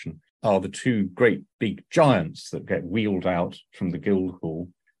procession are the two great big giants that get wheeled out from the Guildhall.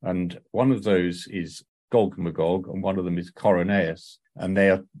 And one of those is Gog Magog, and one of them is Coronaeus. And they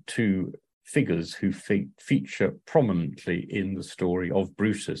are two figures who feature prominently in the story of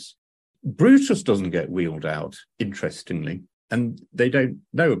Brutus. Brutus doesn't get wheeled out, interestingly. And they don't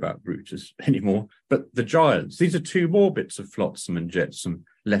know about Brutus anymore. But the giants, these are two more bits of flotsam and jetsam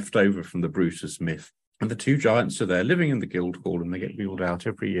left over from the Brutus myth. And the two giants are there living in the Guildhall, and they get wheeled out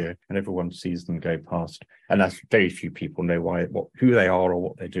every year, and everyone sees them go past. And as very few people know who they are or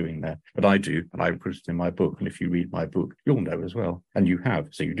what they're doing there. But I do, and I put it in my book. And if you read my book, you'll know as well. And you have,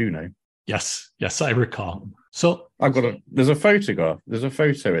 so you do know. Yes, I recall. So there's a photograph. There's a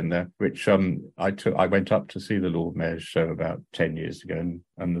photo in there which I went up to see the Lord Mayor's show about 10 years ago,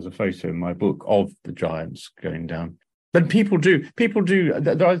 and there's a photo in my book of the giants going down. But people do.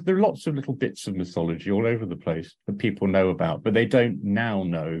 There are lots of little bits of mythology all over the place that people know about, but they don't now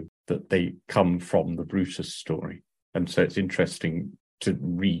know that they come from the Brutus story. And so it's interesting to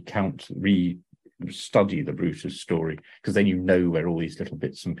study the Brutus story, because then you know where all these little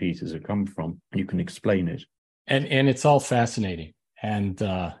bits and pieces have come from. You can explain it, and it's all fascinating. And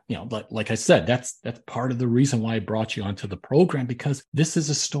like I said, that's part of the reason why I brought you onto the program, because this is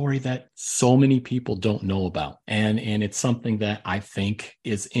a story that so many people don't know about, and it's something that I think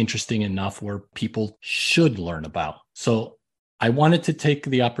is interesting enough where people should learn about. So I wanted to take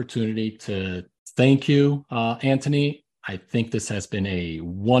the opportunity to thank you, Anthony. I think this has been a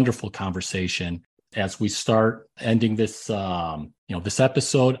wonderful conversation. As we start ending this, this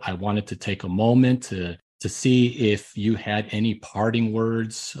episode, I wanted to take a moment to see if you had any parting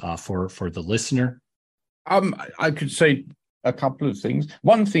words for the listener. I could say a couple of things.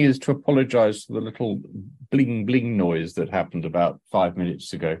 One thing is to apologize for the little bling bling noise that happened about 5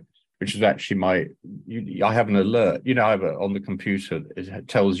 minutes ago. which is actually I have an alert, I have on the computer, it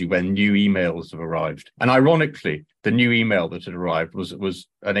tells you when new emails have arrived. And ironically, the new email that had arrived was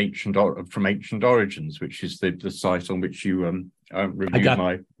from Ancient Origins, which is the site on which you reviewed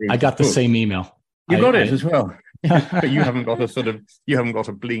I got the same email. You got it as well. But you haven't got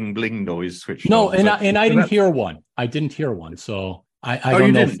a bling bling noise switched no, on. I didn't hear one. I didn't hear one. So I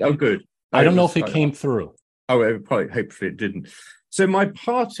don't know. Didn't? Good. I don't know if it came through. Hopefully it didn't. So my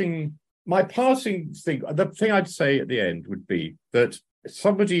parting thing, the thing I'd say at the end would be that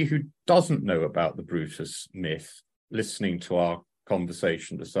somebody who doesn't know about the Brutus myth, listening to our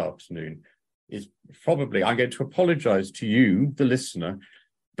conversation this afternoon, is probably, I'm going to apologize to you, the listener,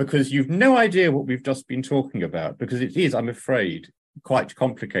 because you've no idea what we've just been talking about, because it is, I'm afraid, quite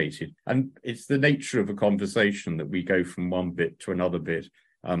complicated. And it's the nature of a conversation that we go from one bit to another bit,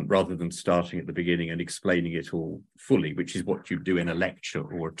 rather than starting at the beginning and explaining it all fully, which is what you do in a lecture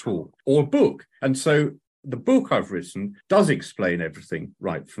or a talk or a book. And so the book I've written does explain everything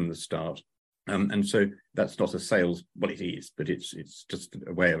right from the start. And so that's not a sales, well, it is, but it's just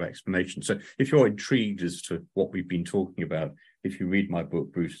a way of explanation. So if you're intrigued as to what we've been talking about, if you read my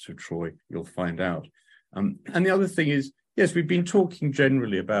book, Brutus of Troy, you'll find out. And the other thing is, yes, we've been talking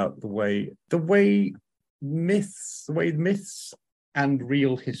generally about the way myths and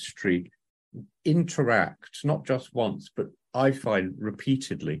real history interact, not just once, but I find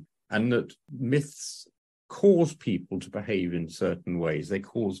repeatedly, and that myths cause people to behave in certain ways. They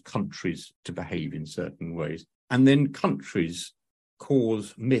cause countries to behave in certain ways. And then countries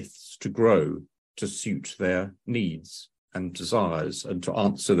cause myths to grow to suit their needs and desires and to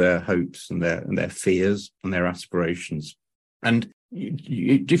answer their hopes and their fears and their aspirations. And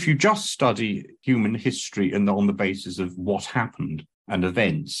if you just study human history and on the basis of what happened and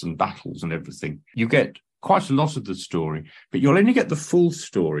events and battles and everything, you get quite a lot of the story, but you'll only get the full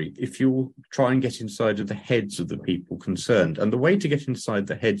story if you try and get inside of the heads of the people concerned. And the way to get inside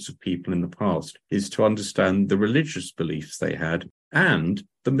the heads of people in the past is to understand the religious beliefs they had and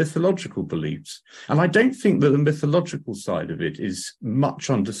the mythological beliefs. And I don't think that the mythological side of it is much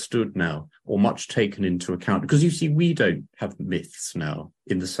understood now or much taken into account, because you see, we don't have myths now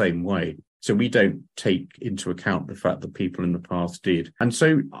in the same way. So we don't take into account the fact that people in the past did. And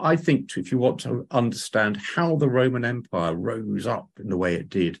so I think if you want to understand how the Roman Empire rose up in the way it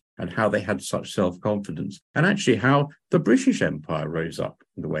did and how they had such self-confidence, and actually how the British Empire rose up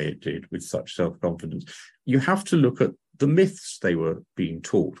in the way it did with such self-confidence, you have to look at the myths they were being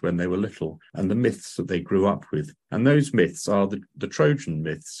taught when they were little and the myths that they grew up with. And those myths are the Trojan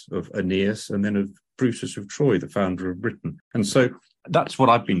myths of Aeneas and then of Brutus of Troy, the founder of Britain. And so that's what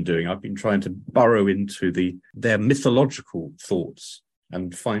I've been doing. I've been trying to burrow into their mythological thoughts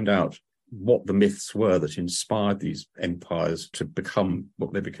and find out what the myths were that inspired these empires to become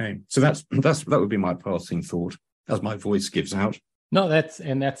what they became. So that would be my passing thought as my voice gives out. No,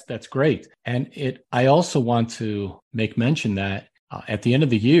 that's great. And I also want to make mention that at the end of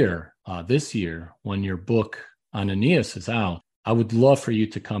the year, this year, when your book on Aeneas is out, I would love for you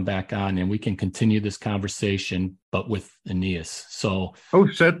to come back on and we can continue this conversation, but with Aeneas. So,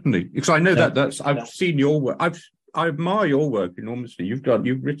 certainly, because I know I've seen your work. I admire your work enormously. You've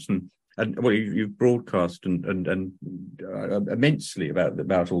written and you've broadcast and immensely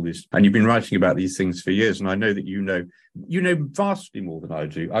about all this, and you've been writing about these things for years. And I know that you know vastly more than I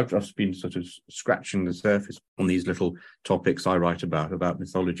do. I've just been sort of scratching the surface on these little topics I write about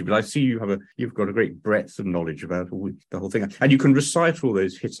mythology. But I see you've got a great breadth of knowledge about the whole thing, and you can recite all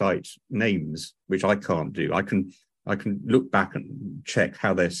those Hittite names, which I can't do. I can look back and check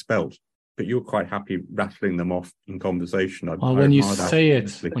how they're spelt. But you're quite happy rattling them off in conversation. When you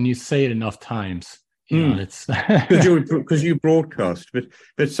say it enough times, it's because you broadcast.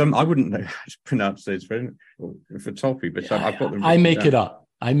 But some I wouldn't know how to pronounce those for Toppy. But I've got them. I make it up.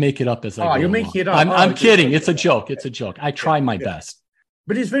 I make it up as I go. You're making it up. I'm kidding. It's a joke. I try my best.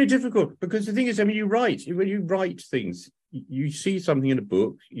 But it's very difficult because the thing is, when you write things, you see something in a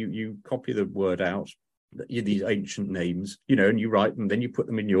book, you copy the word out. These ancient names, and you write them, then you put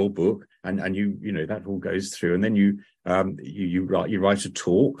them in your book, and you that all goes through, and then you write a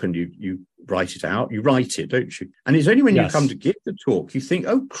talk, and you write it out. You write it, don't you? And it's only when you come to give the talk you think,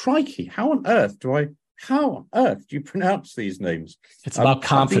 oh crikey, how on earth do you pronounce these names? It's about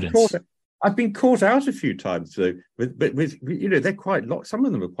confidence. I've been caught out a few times though, but they're quite long. Some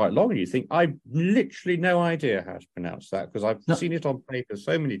of them are quite long, and you think I've literally no idea how to pronounce that because I've seen it on paper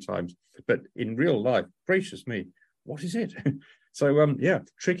so many times, but in real life, gracious me, what is it? So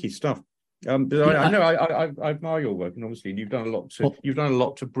tricky stuff. But Yeah, I know I admire your work, and obviously you've done a lot to well,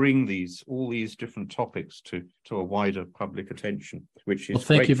 bring all these different topics to a wider public attention, which well, is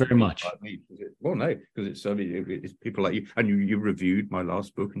thank you great for very people much. like me. Well, no, because it's people like you, and you reviewed my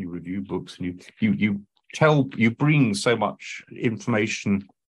last book, and you review books, and you bring so much information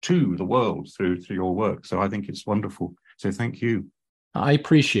to the world through your work. So I think it's wonderful. So thank you. I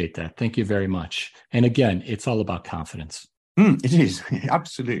appreciate that. Thank you very much. And again, it's all about confidence. It is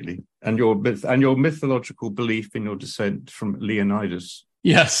absolutely, and your mythological belief in your descent from Leonidas.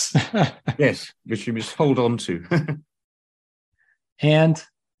 Yes. Yes, which you must hold on to. And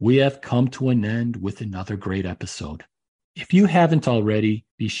we have come to an end with another great episode. If you haven't already,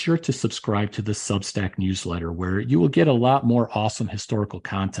 be sure to subscribe to the Substack newsletter where you will get a lot more awesome historical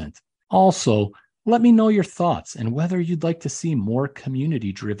content. Also, let me know your thoughts and whether you'd like to see more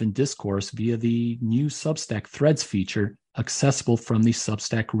community-driven discourse via the new Substack Threads feature accessible from the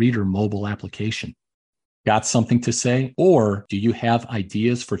Substack Reader mobile application. Got something to say? Or do you have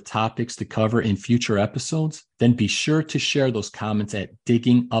ideas for topics to cover in future episodes? Then be sure to share those comments at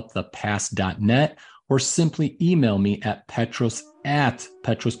diggingupthepast.net or simply email me at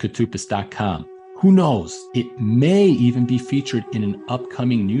petros@petroskatoupis.com. Who knows? It may even be featured in an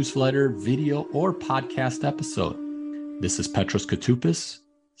upcoming newsletter, video, or podcast episode. This is Petros Katoupis,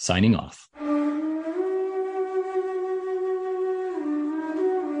 signing off.